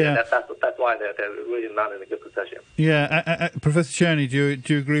 That's why they're really not in a good position. Yeah, Professor Cherney,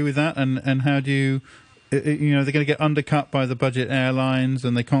 do you agree with that? And how do you? They're going to get undercut by the budget airlines,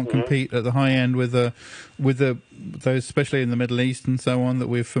 and they can't compete at the high end with those, especially in the Middle East and so on, that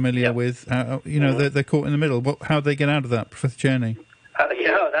we're familiar with. They're caught in the middle. How do they get out of that, Professor Cherney?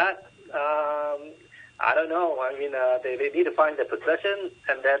 I don't know. I mean, they need to find their position,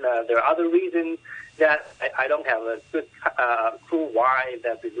 and then there are other reasons that I don't have a good clue why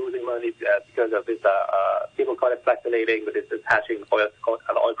that they're losing money because of this. People call it speculating, but it's hatching oil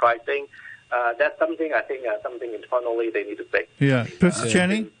pricing. That's something I think something internally they need to fix. Yeah, Professor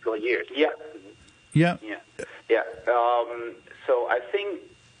Cherney? For years. Yeah. So I think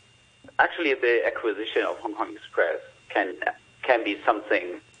actually the acquisition of Hong Kong Express can be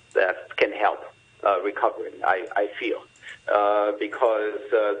something that can help recovering. I feel because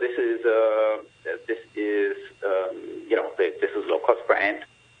this is low cost brand,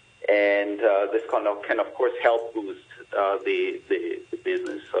 and this can of course help boost the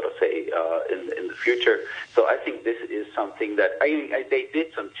business, sort of say in the future. So I think this is something that they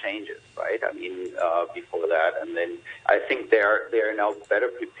did some changes, right? I mean before that, and then I think they are now better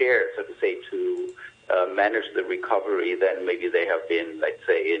prepared, so to say, to manage the recovery than maybe they have been, let's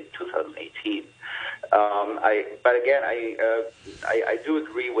say, in 2018. But again, I do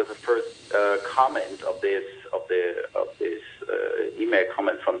agree with the first comment of this email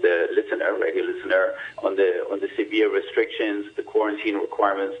comment from the radio listener on the severe restrictions, the quarantine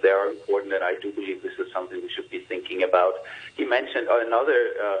requirements. They are important, and I do believe this is something we should be thinking about. He mentioned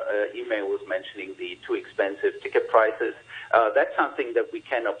another email was mentioning the too expensive ticket prices. That's something that we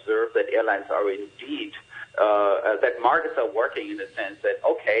can observe that airlines are indeed. That markets are working in the sense that,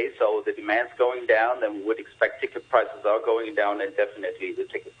 okay, so the demand's going down, then we would expect ticket prices are going down, and definitely the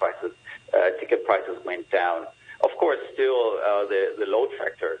ticket prices went down. Of course, still the load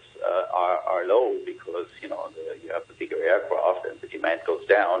factors are low because you have the bigger aircraft and the demand goes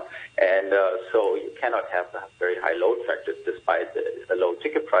down, and so you cannot have very high load factors despite the low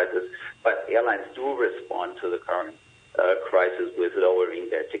ticket prices. But airlines do respond to the current crisis with lowering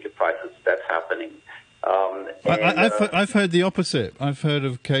their ticket prices. That's happening. I've heard the opposite. I've heard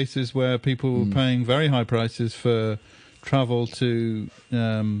of cases where people were paying very high prices for travel to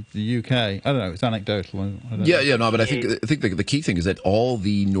the UK. I don't know. It's anecdotal. But I think the key thing is that all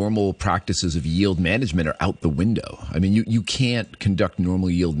the normal practices of yield management are out the window. I mean, you can't conduct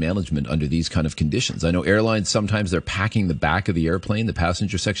normal yield management under these kind of conditions. I know airlines sometimes they're packing the back of the airplane, the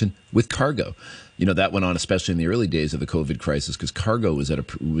passenger section, with cargo. That went on especially in the early days of the COVID crisis because cargo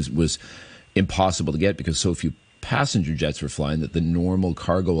was impossible to get because so few passenger jets were flying that the normal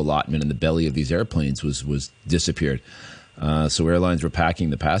cargo allotment in the belly of these airplanes was disappeared. So airlines were packing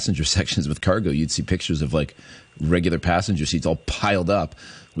the passenger sections with cargo. You'd see pictures of like regular passenger seats all piled up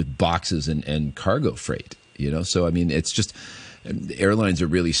with boxes and cargo freight. So, I mean, it's just airlines are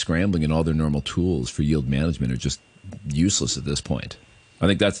really scrambling, and all their normal tools for yield management are just useless at this point. I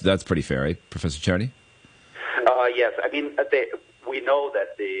think that's pretty fair, right, Professor Charney? Yes. I mean, we know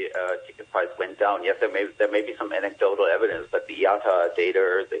that the ticket price went down. Yes, there may be some anecdotal evidence, but the IATA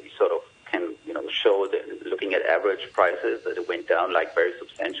data, they sort of can show that looking at average prices that it went down like very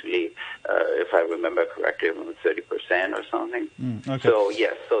substantially. If I remember correctly, 30% or something. Okay. So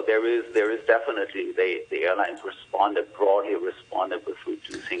yes, so there is definitely the airlines broadly responded with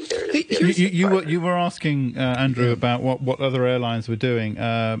reducing their. You were asking Andrew about what other airlines were doing.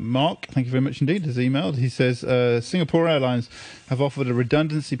 Mark, thank you very much indeed, has emailed. He says Singapore Airlines have offered a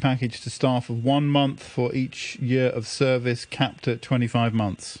redundancy package to staff of 1 month for each year of service, capped at 25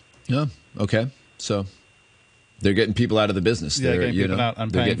 months. Yeah. Okay. So they're getting people out of the business. Yeah, getting people out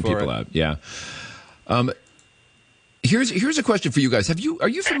and they're paying getting for people it. out. Yeah. Here's a question for you guys. Are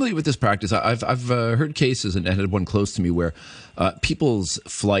you familiar with this practice? I've heard cases, and I had one close to me where people's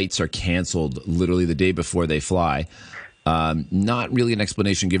flights are canceled literally the day before they fly. Not really an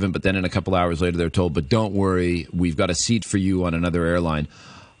explanation given, but then in a couple hours later they're told, "But don't worry, we've got a seat for you on another airline."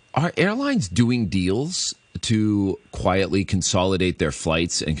 Are airlines doing deals to quietly consolidate their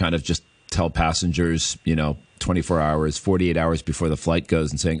flights and kind of just tell passengers, 24 hours, 48 hours before the flight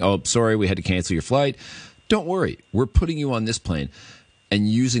goes and saying, "Oh, sorry, we had to cancel your flight. Don't worry, we're putting you on this plane," and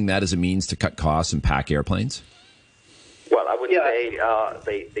using that as a means to cut costs and pack airplanes? Well, I would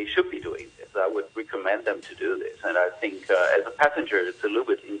say they should be doing this. I would recommend them to do this. And I think as a passenger, it's a little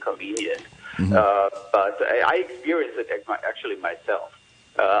bit inconvenient. Mm-hmm. But I experienced it actually myself.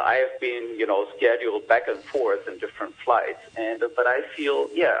 I have been, scheduled back and forth in different flights, but I feel,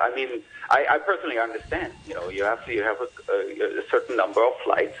 I personally understand. You have a certain number of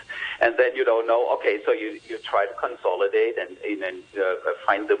flights, and then you don't know. Okay, so you try to consolidate and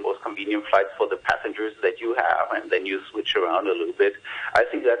find the most convenient flights for the passengers that you have, and then you switch around a little bit. I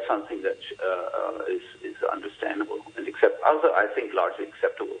think that's something that is understandable and also I think largely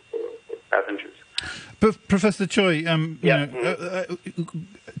acceptable for passengers. Professor Choi, we had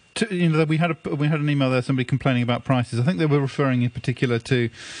an email there, somebody complaining about prices. I think they were referring in particular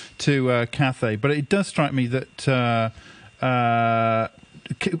to Cathay, but it does strike me that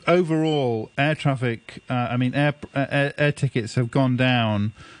overall air traffic, air tickets have gone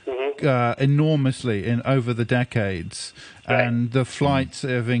down enormously over the decades, and the flights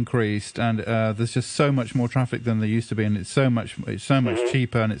have increased, and there's just so much more traffic than there used to be, and it's so much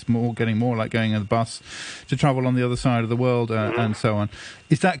cheaper, and it's getting more like going on the bus to travel on the other side of the world, and so on.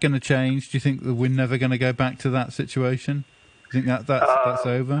 Is that going to change? Do you think that we're never going to go back to that situation? Do you think that's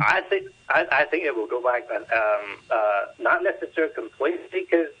over? I think it will go back, but not necessarily completely,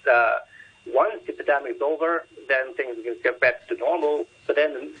 because once the pandemic is over, then things will get back to normal. But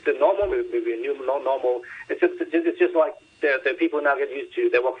then the normal will be a new normal. It's just like the people now get used to.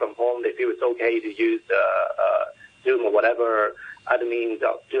 They work from home. They feel it's okay to use Zoom or whatever other means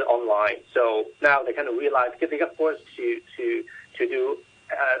do online. So now they kind of realize, because they got forced to do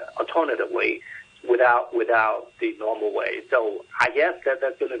alternative way without the normal way. So I guess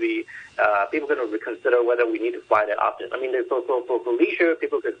that's going to be people are going to reconsider whether we need to fly that often. I mean, for leisure,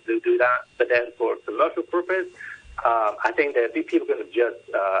 people can do that, but then for commercial purpose, I think that people are going to just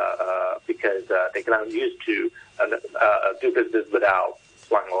because they're kind of used to do business without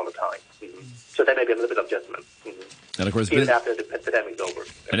flying all the time. Mm-hmm. So there may be a little bit of adjustment. Mm-hmm. And of course, even after the pandemic's over.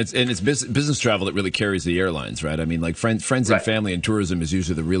 And it's business travel that really carries the airlines, right? I mean, like friends and family and tourism is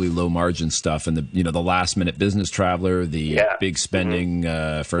usually the really low margin stuff, and the last minute business traveler, the big spending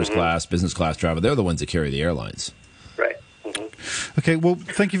first class, business class traveler, they're the ones that carry the airlines. Right. Okay, well,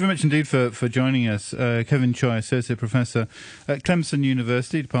 thank you very much indeed for joining us. Kevin Choi, Associate Professor at Clemson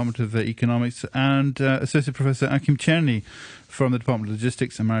University, Department of Economics, and Associate Professor Akim Cherny from the Department of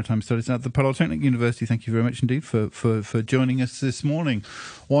Logistics and Maritime Studies at the Polytechnic University. Thank you very much indeed for joining us this morning,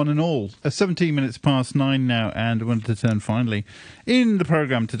 one and all. 17 minutes past 9 now, and I wanted to turn finally in the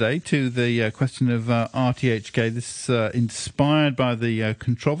programme today to the question of RTHK. This is inspired by the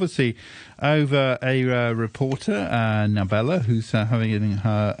controversy over a reporter, Nabella, who's having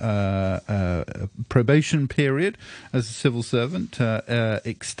her probation period as a civil servant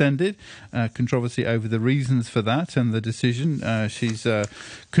extended. Controversy over the reasons for that and the decision. She's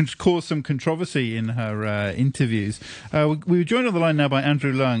caused some controversy in her interviews. We were joined on the line now by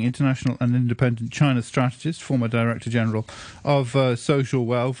Andrew Leung, International and Independent China Strategist, former Director General of Social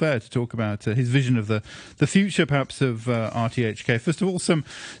Welfare, to talk about his vision of the future, perhaps, of RTHK. First of all, some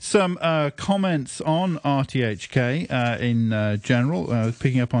comments on RTHK in general,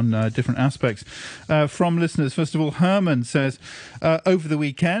 picking up on different aspects from listeners. First of all, Herman says, over the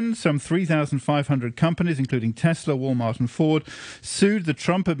weekend, some 3,500 companies, including Tesla, Walmart and Ford, sued the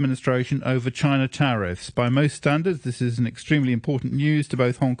Trump administration over China tariffs. By most standards, this is an extremely important news to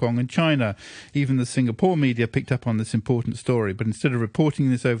both Hong Kong and China. Even the Singapore media picked up on this important story. But instead of reporting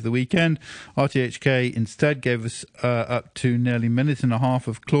this over the weekend, RTHK instead gave us up to nearly a minute and a half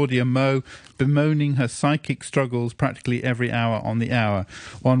of Claudia Moe bemoaning her psychic struggles practically every hour on the hour.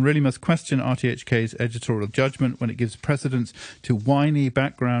 One really must question RTHK's editorial judgment when it gives precedence to whiny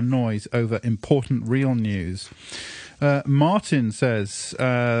background noise over important real news. Martin says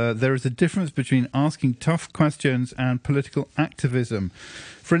there is a difference between asking tough questions and political activism.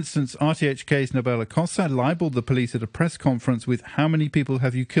 For instance, RTHK's Nabella Kossa libelled the police at a press conference with "How many people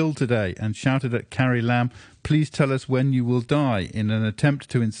have you killed today?" and shouted at Carrie Lam, "Please tell us when you will die," in an attempt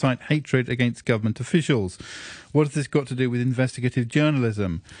to incite hatred against government officials. What has this got to do with investigative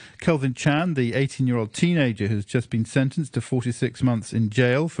journalism? Kelvin Chan, the 18-year-old teenager who's just been sentenced to 46 months in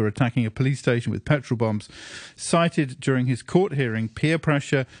jail for attacking a police station with petrol bombs, cited during his court hearing peer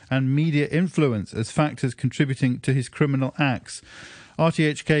pressure and media influence as factors contributing to his criminal acts.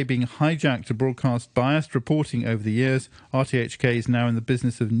 RTHK being hijacked to broadcast biased reporting over the years, RTHK is now in the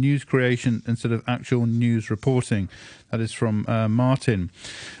business of news creation instead of actual news reporting. That is from Martin.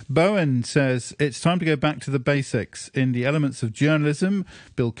 Bowen says, it's time to go back to the basics. In The Elements of Journalism,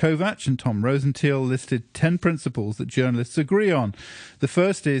 Bill Kovac and Tom Rosenthal listed 10 principles that journalists agree on. The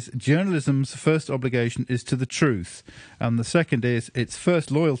first is journalism's first obligation is to the truth. And the second is its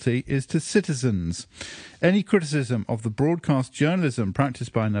first loyalty is to citizens. Any criticism of the broadcast journalism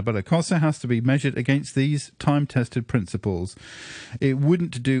practiced by Nabella Kossa has to be measured against these time-tested principles. It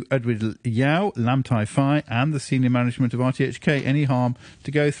wouldn't do Edward Yao, Lam Tai Fai and the senior management of RTHK any harm to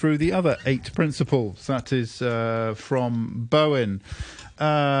go through the other 8 principles. That is from Bowen.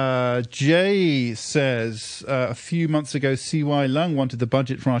 Jay says, a few months ago, CY Leung wanted the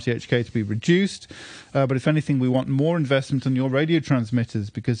budget for RTHK to be reduced. But if anything, we want more investment on your radio transmitters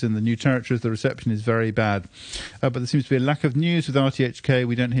because in the new territories, the reception is very bad. But there seems to be a lack of news with RTHK.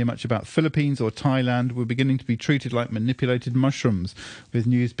 We don't hear much about Philippines or Thailand. We're beginning to be treated like manipulated mushrooms, with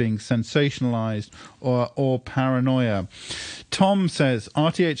news being sensationalized or paranoia. Tom says,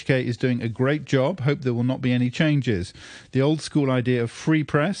 RTHK is doing a great job. Hope there will not be any changes. The old school idea of free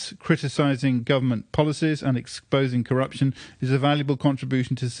press, criticising government policies and exposing corruption is a valuable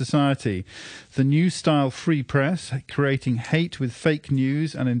contribution to society. The new style free press, creating hate with fake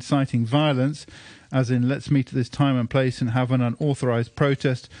news and inciting violence, as in let's meet at this time and place and have an unauthorised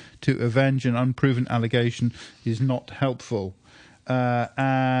protest to avenge an unproven allegation, is not helpful.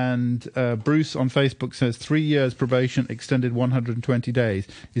 And Bruce on Facebook says 3 years probation extended 120 days.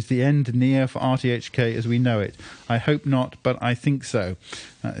 Is the end near for RTHK as we know it? I hope not, but I think so.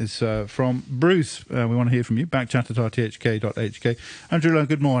 That is from Bruce. We want to hear from you. Backchat at rthk.hk. Andrew Lowe,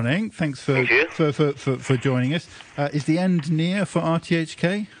 good morning. Thanks for joining us. Is the end near for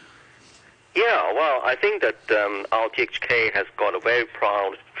RTHK? Yeah, well, I think that RTHK has got a very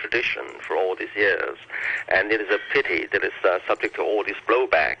proud tradition for all these years, and it is a pity that it's subject to all this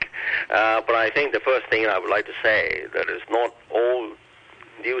blowback. But I think the first thing I would like to say that is not all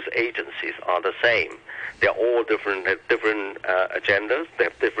news agencies are the same. They're all different, have different agendas. They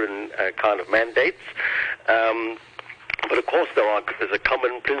have different kind of mandates. But of course, there's a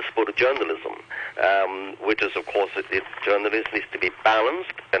common principle to journalism, which is, of course, journalism needs to be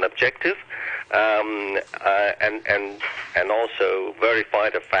balanced and objective, and also verify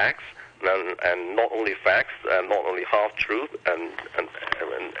the facts, and not only facts, not only half truth,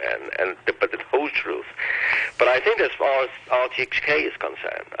 but the whole truth. But I think as far as RTHK is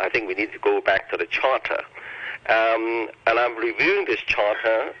concerned, I think we need to go back to the charter. And I'm reviewing this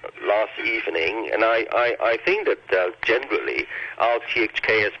charter last evening, and I think that generally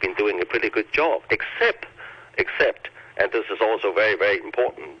RTHK has been doing a pretty good job, except, and this is also very, very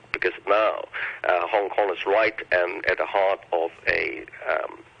important, because now Hong Kong is right and at the heart of a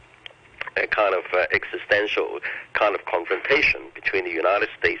kind of existential kind of confrontation between the United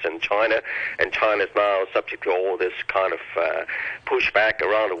States and China is now subject to all this kind of pushback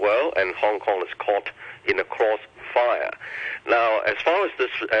around the world, and Hong Kong is caught in a crossfire. Now, as far as this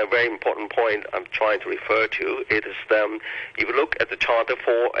very important point I'm trying to refer to, it is if you look at the Charter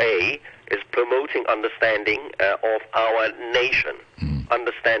 4A, is promoting understanding of our nation.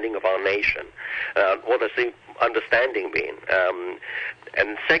 Understanding of our nation. What does understanding mean?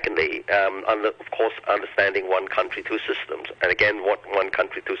 And secondly, of course, understanding one country, two systems, and again, what one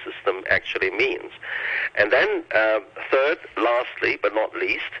country, two system actually means. And then third, lastly, but not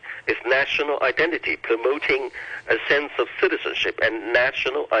least, is national identity, promoting a sense of citizenship and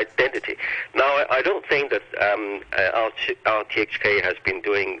national identity. Now, I don't think that RTHK has been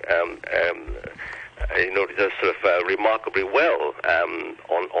doing just sort of remarkably well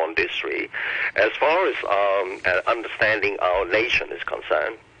on this three. As far as understanding our nation is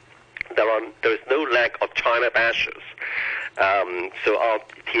concerned, there is no lack of China bashers. So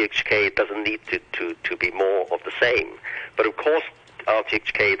RTHK doesn't need to be more of the same. But of course,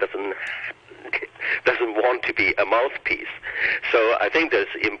 RTHK doesn't want to be a mouthpiece. So I think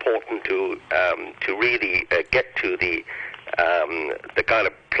it's important to really get to the kind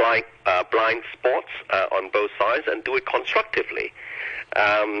of blind spots on both sides and do it constructively.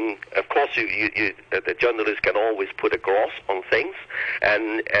 Of course, the journalists can always put a gloss on things,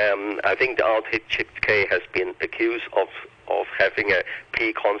 and I think the RTHK has been accused of having a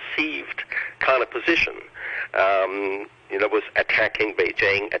preconceived kind of position. Was attacking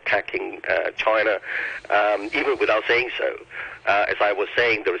Beijing, attacking China, even without saying so. As I was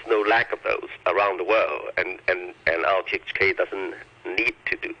saying, there is no lack of those around the world, and RTHK doesn't need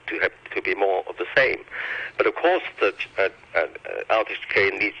to be more of the same. But of course, the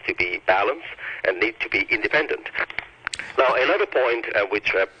RTHK needs to be balanced and needs to be independent. Now, another point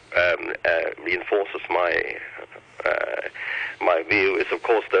which reinforces my view is, of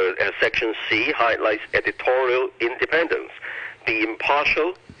course, the Section C highlights editorial independence, be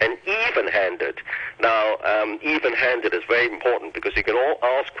impartial and even-handed. Now, even-handed is very important because you can all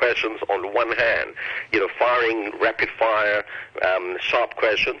ask questions on one hand, firing rapid-fire, sharp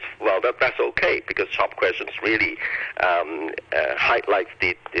questions. Well, that's okay because sharp questions really highlight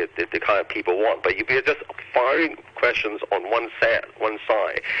the kind of people want. But if you're just firing questions on one side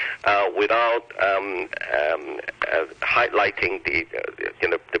without highlighting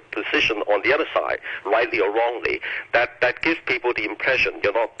the position on the other side, rightly or wrongly, that gives people the impression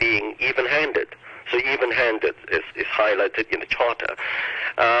you're not being even-handed. So even-handed is highlighted in the Charter.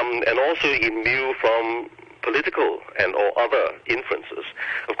 And also in view from political and or other influences.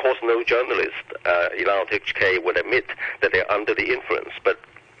 Of course, no journalist in RTHK would admit that they're under the influence, but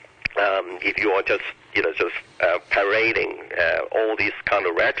if you are just parading all this kind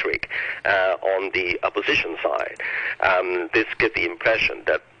of rhetoric on the opposition side, this gives the impression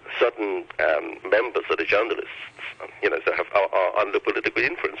that certain members of the journalists, are under political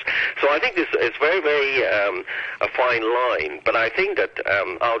influence. So I think this is very, very a fine line. But I think that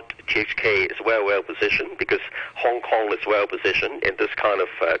our RTHK is well positioned because Hong Kong is well positioned in this kind of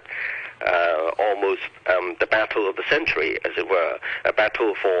almost the battle of the century, as it were, a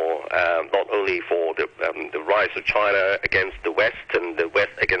battle for not only for the rise of China against the West and the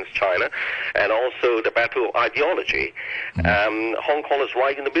West against China, and also the battle of ideology. Hong Kong is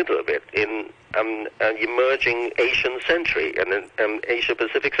right in the middle of it in an emerging Asian century and an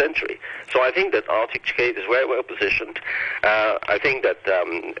Asia-Pacific century. So I think that RTHK is very well positioned. I think that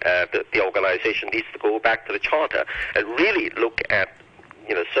the organization needs to go back to the Charter and really look at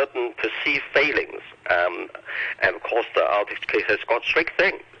certain perceived failings, and of course the RTHK has got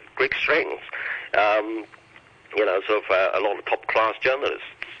great strengths. Sort of a lot of top-class journalists,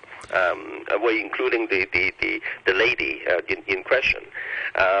 including the lady in question.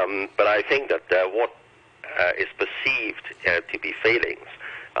 But I think that what is perceived to be failings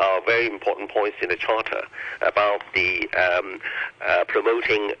are very important points in the Charter about the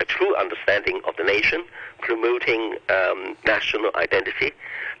promoting a true understanding of the nation, promoting national identity,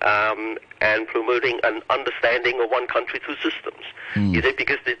 and promoting an understanding of one country, two systems.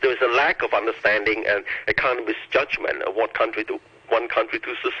 Because there is a lack of understanding and a kind of misjudgment of what one country,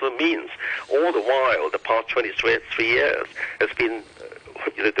 two systems means. All the while, the past 23 years has been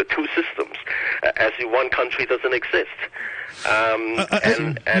the two systems, as if one country doesn't exist. And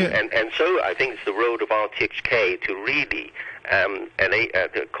so I think it's the role of RTHK to really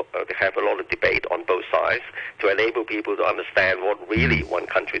to have a lot of debate on both sides to enable people to understand what really one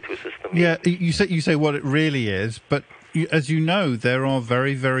country, two systems means. Yeah, you say what it really is, but as you know, there are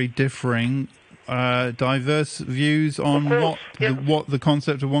very, very differing diverse views on what the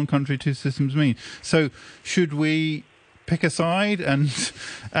concept of one country, two systems mean. So should we pick a side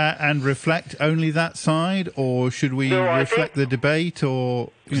and reflect only that side, or should we reflect the debate?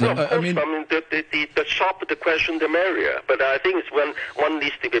 Or the sharper the question, the merrier. But I think it's when one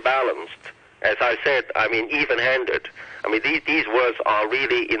needs to be balanced. As I said, even-handed. These words are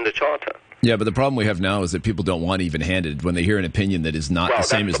really in the Charter. Yeah, but the problem we have now is that people don't want even-handed. When they hear an opinion that is not the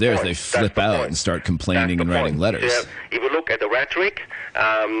same as theirs, they flip out and start complaining and writing letters. Yeah. If you look at the rhetoric,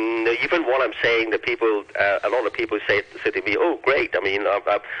 even what I'm saying, the people, a lot of people say to me, "Oh, great! I mean,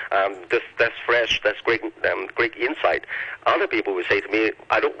 that's fresh. That's great, great insight." Other people will say to me,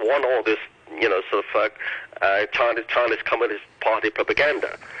 "I don't want all this, sort of China's Communist Party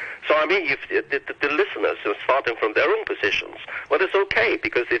propaganda." So, I mean, the listeners are starting from their own positions. Well, it's okay,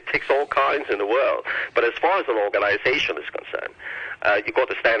 because it takes all kinds in the world. But as far as an organization is concerned, you've got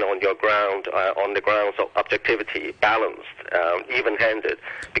to stand on your ground, on the grounds of objectivity, balanced, even-handed,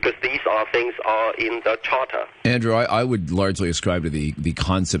 because these things are in the charter. Andrew, I would largely ascribe to the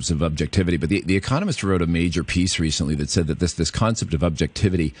concepts of objectivity, but the Economist wrote a major piece recently that said that this concept of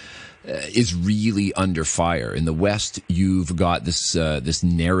objectivity is really under fire. In the West, you've got this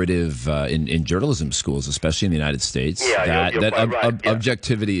narrative in journalism schools, especially in the United States, that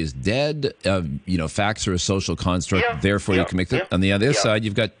objectivity is dead. Facts are a social construct. Therefore, you can make them. On the other side,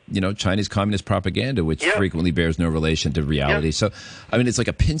 you've got Chinese communist propaganda, which frequently bears no relation to reality. So, I mean, it's like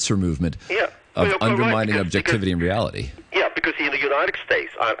a pincer movement of undermining objectivity and reality. Yeah, because in the United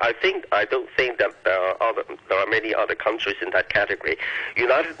States, I don't think that there are many other countries in that category.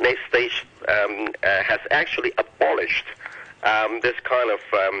 United States has actually abolished this kind of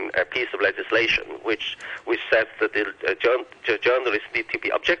a piece of legislation which says that the journalists need to be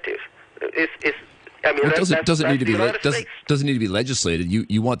objective. It doesn't need to be legislated.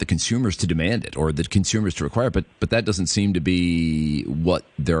 You want the consumers to demand it, or the consumers to require it, but that doesn't seem to be what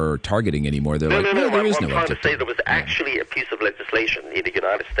they're targeting anymore. They're there is no objective. I'm trying to say there was actually a piece of legislation in the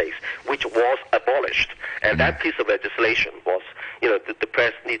United States which was abolished, and that piece of legislation was, the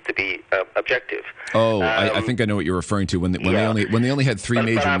press needs to be objective. Oh, I think I know what you're referring to. When they only had three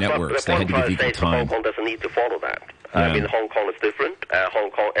major networks, they had to give equal time. Hong Kong doesn't need to follow that. I mean, Hong Kong is different. Hong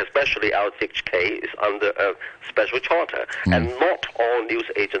Kong, especially RTHK, is under a special charter, and not all news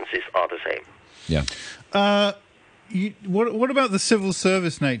agencies are the same. Yeah. What about the civil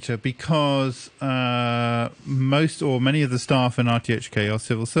service nature? Because most or many of the staff in RTHK are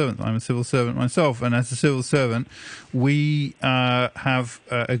civil servants. I'm a civil servant myself, and as a civil servant, we have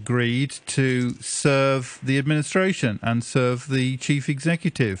agreed to serve the administration and serve the chief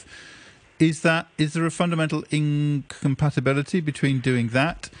executive. Is there a fundamental incompatibility between doing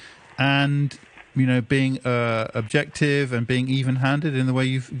that and being objective and being even-handed in the way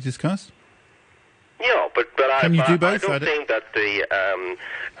you've discussed? Yeah, but can you do both? I don't think that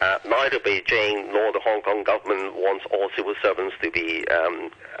neither Beijing nor the Hong Kong government wants all civil servants to be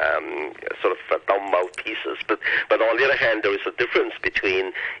sort of dumb mouthpieces. But on the other hand, there is a difference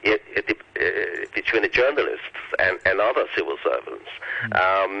between the journalists and other civil servants.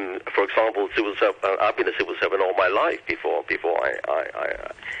 For example, I've been a civil servant all my life before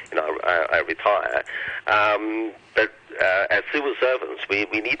I retire. But as civil servants, we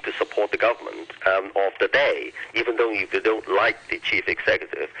need to support the government of the day, even though if you don't like the chief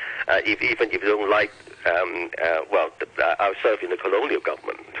executive, even if you don't like, I served in the colonial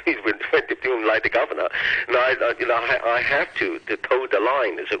government. When you don't like the governor, I have to toe the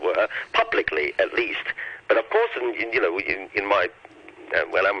line, as it were, publicly at least. But of course, in my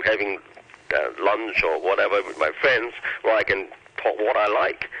when I'm having lunch or whatever with my friends, well, I can talk what I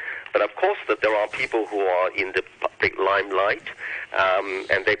like. But of course, that there are people who are in the public limelight,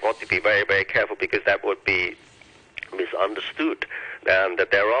 and they've got to be very, very careful, because that would be misunderstood. That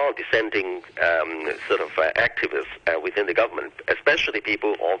there are dissenting sort of activists within the government, especially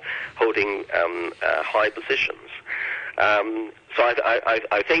people holding high positions. So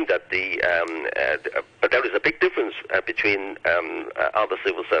I think that but there is a big difference between other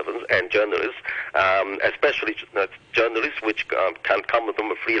civil servants and journalists, especially journalists which can come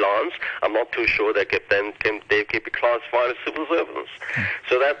from a freelance. I'm not too sure they can be classified as civil servants.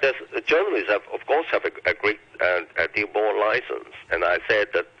 So that journalists of course have a great deal more license. And I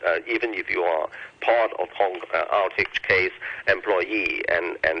said that even if you are part of RTHK's employee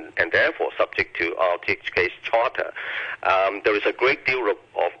and therefore subject to RTHK's charter, there is a great deal of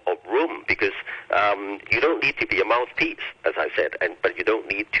room, because you don't need to be a mouthpiece, as I said, but you don't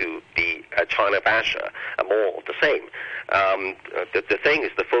need to be a China basher, more of the same. The thing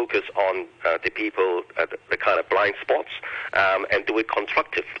is to focus on the people, the kind of blind spots, and do it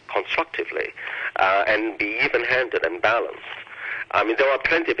constructively, and be even-handed and balanced. I mean, there are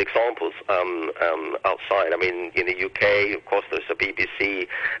plenty of examples outside. I mean, in the UK, of course, there's the BBC.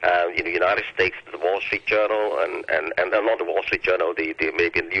 In the United States, the Wall Street Journal, and not the Wall Street Journal, the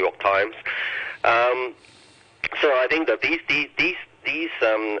maybe the New York Times. So I think that these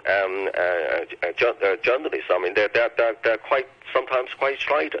journalists, I mean, they're quite sometimes quite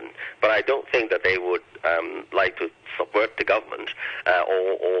strident. But I don't think that they would like to subvert the government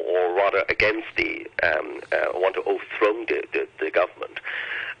or rather against want to overthrow the government.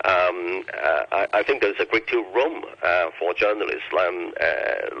 I think there's a great deal of room for journalists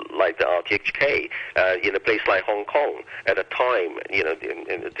like the RTHK in a place like Hong Kong at a time, in a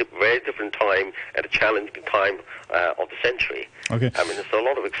very different time, at a challenging time of the century. Okay. I mean, there's a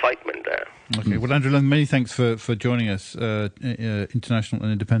lot of excitement there. Okay. Well, Andrew Leung, many thanks for joining us, international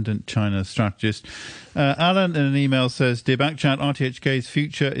and independent China strategist. Alan, in an email, says, Dear Backchat, RTHK's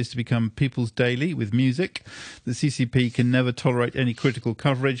future is to become people's daily with music. The CCP can never tolerate any critical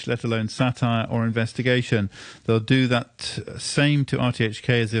coverage, let alone satire or investigation. They'll do that same to RTHK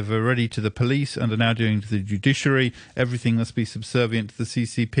as they've already to the police and are now doing to the judiciary. Everything must be subservient to the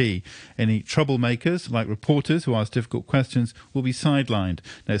CCP. Any troublemakers, like reporters who ask difficult questions, will be sidelined.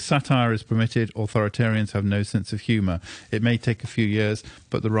 No satire is permitted. Authoritarians have no sense of humour. It may take a few years,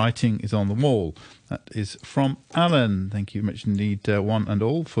 but the writing is on the wall. That is from Alan. Thank you much indeed, one and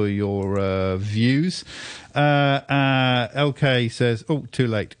all, for your views. LK says, too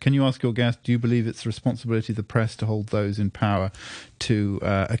late. Can you ask your guest, do you believe it's the responsibility of the press to hold those in power to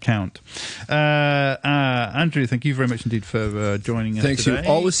account? Andrew, thank you very much indeed for joining us Thanks today. Thanks.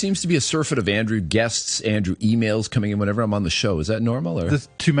 Always seems to be a surfeit of Andrew guests, Andrew emails coming in whenever I'm on the show. Is that normal? Or? There's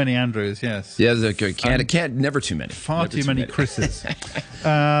too many Andrews, yes. Yeah, never too many. Far never too many Chris's.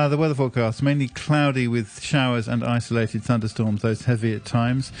 The weather forecast, mainly cloudy with showers and isolated thunderstorms, those heavy at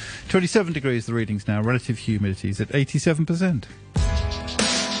times. 27 degrees the readings now, relative humidity is at 87%.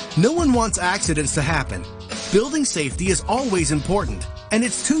 No one wants accidents to happen. Building safety is always important, and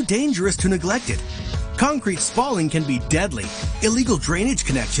it's too dangerous to neglect it. Concrete spalling can be deadly, illegal drainage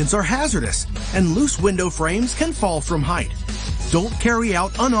connections are hazardous, and loose window frames can fall from height. Don't carry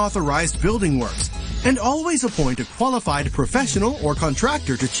out unauthorized building works, and always appoint a qualified professional or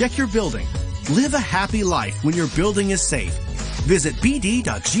contractor to check your building. Live a happy life when your building is safe. Visit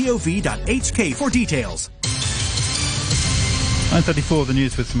bd.gov.hk for details. 9:34, the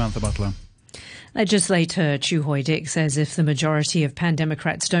news with Samantha Butler. Legislator Chu Hoi-dik says if the majority of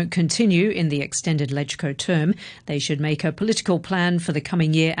Pan-Democrats don't continue in the extended LegCo term, they should make a political plan for the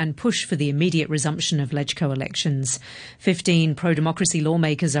coming year and push for the immediate resumption of LegCo elections. 15 pro-democracy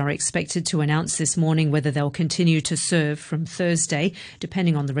lawmakers are expected to announce this morning whether they'll continue to serve from Thursday,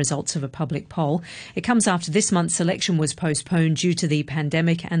 depending on the results of a public poll. It comes after this month's election was postponed due to the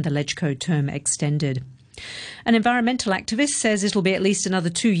pandemic and the LegCo term extended. An environmental activist says it'll be at least another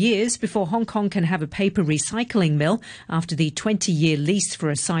 2 years before Hong Kong can have a paper recycling mill after the 20-year lease for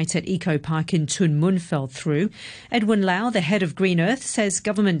a site at Eco Park in Tuen Mun fell through. Edwin Lau, the head of Green Earth, says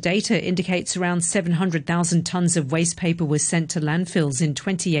government data indicates around 700,000 tonnes of waste paper was sent to landfills in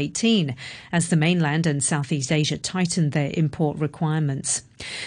 2018 as the mainland and Southeast Asia tightened their import requirements.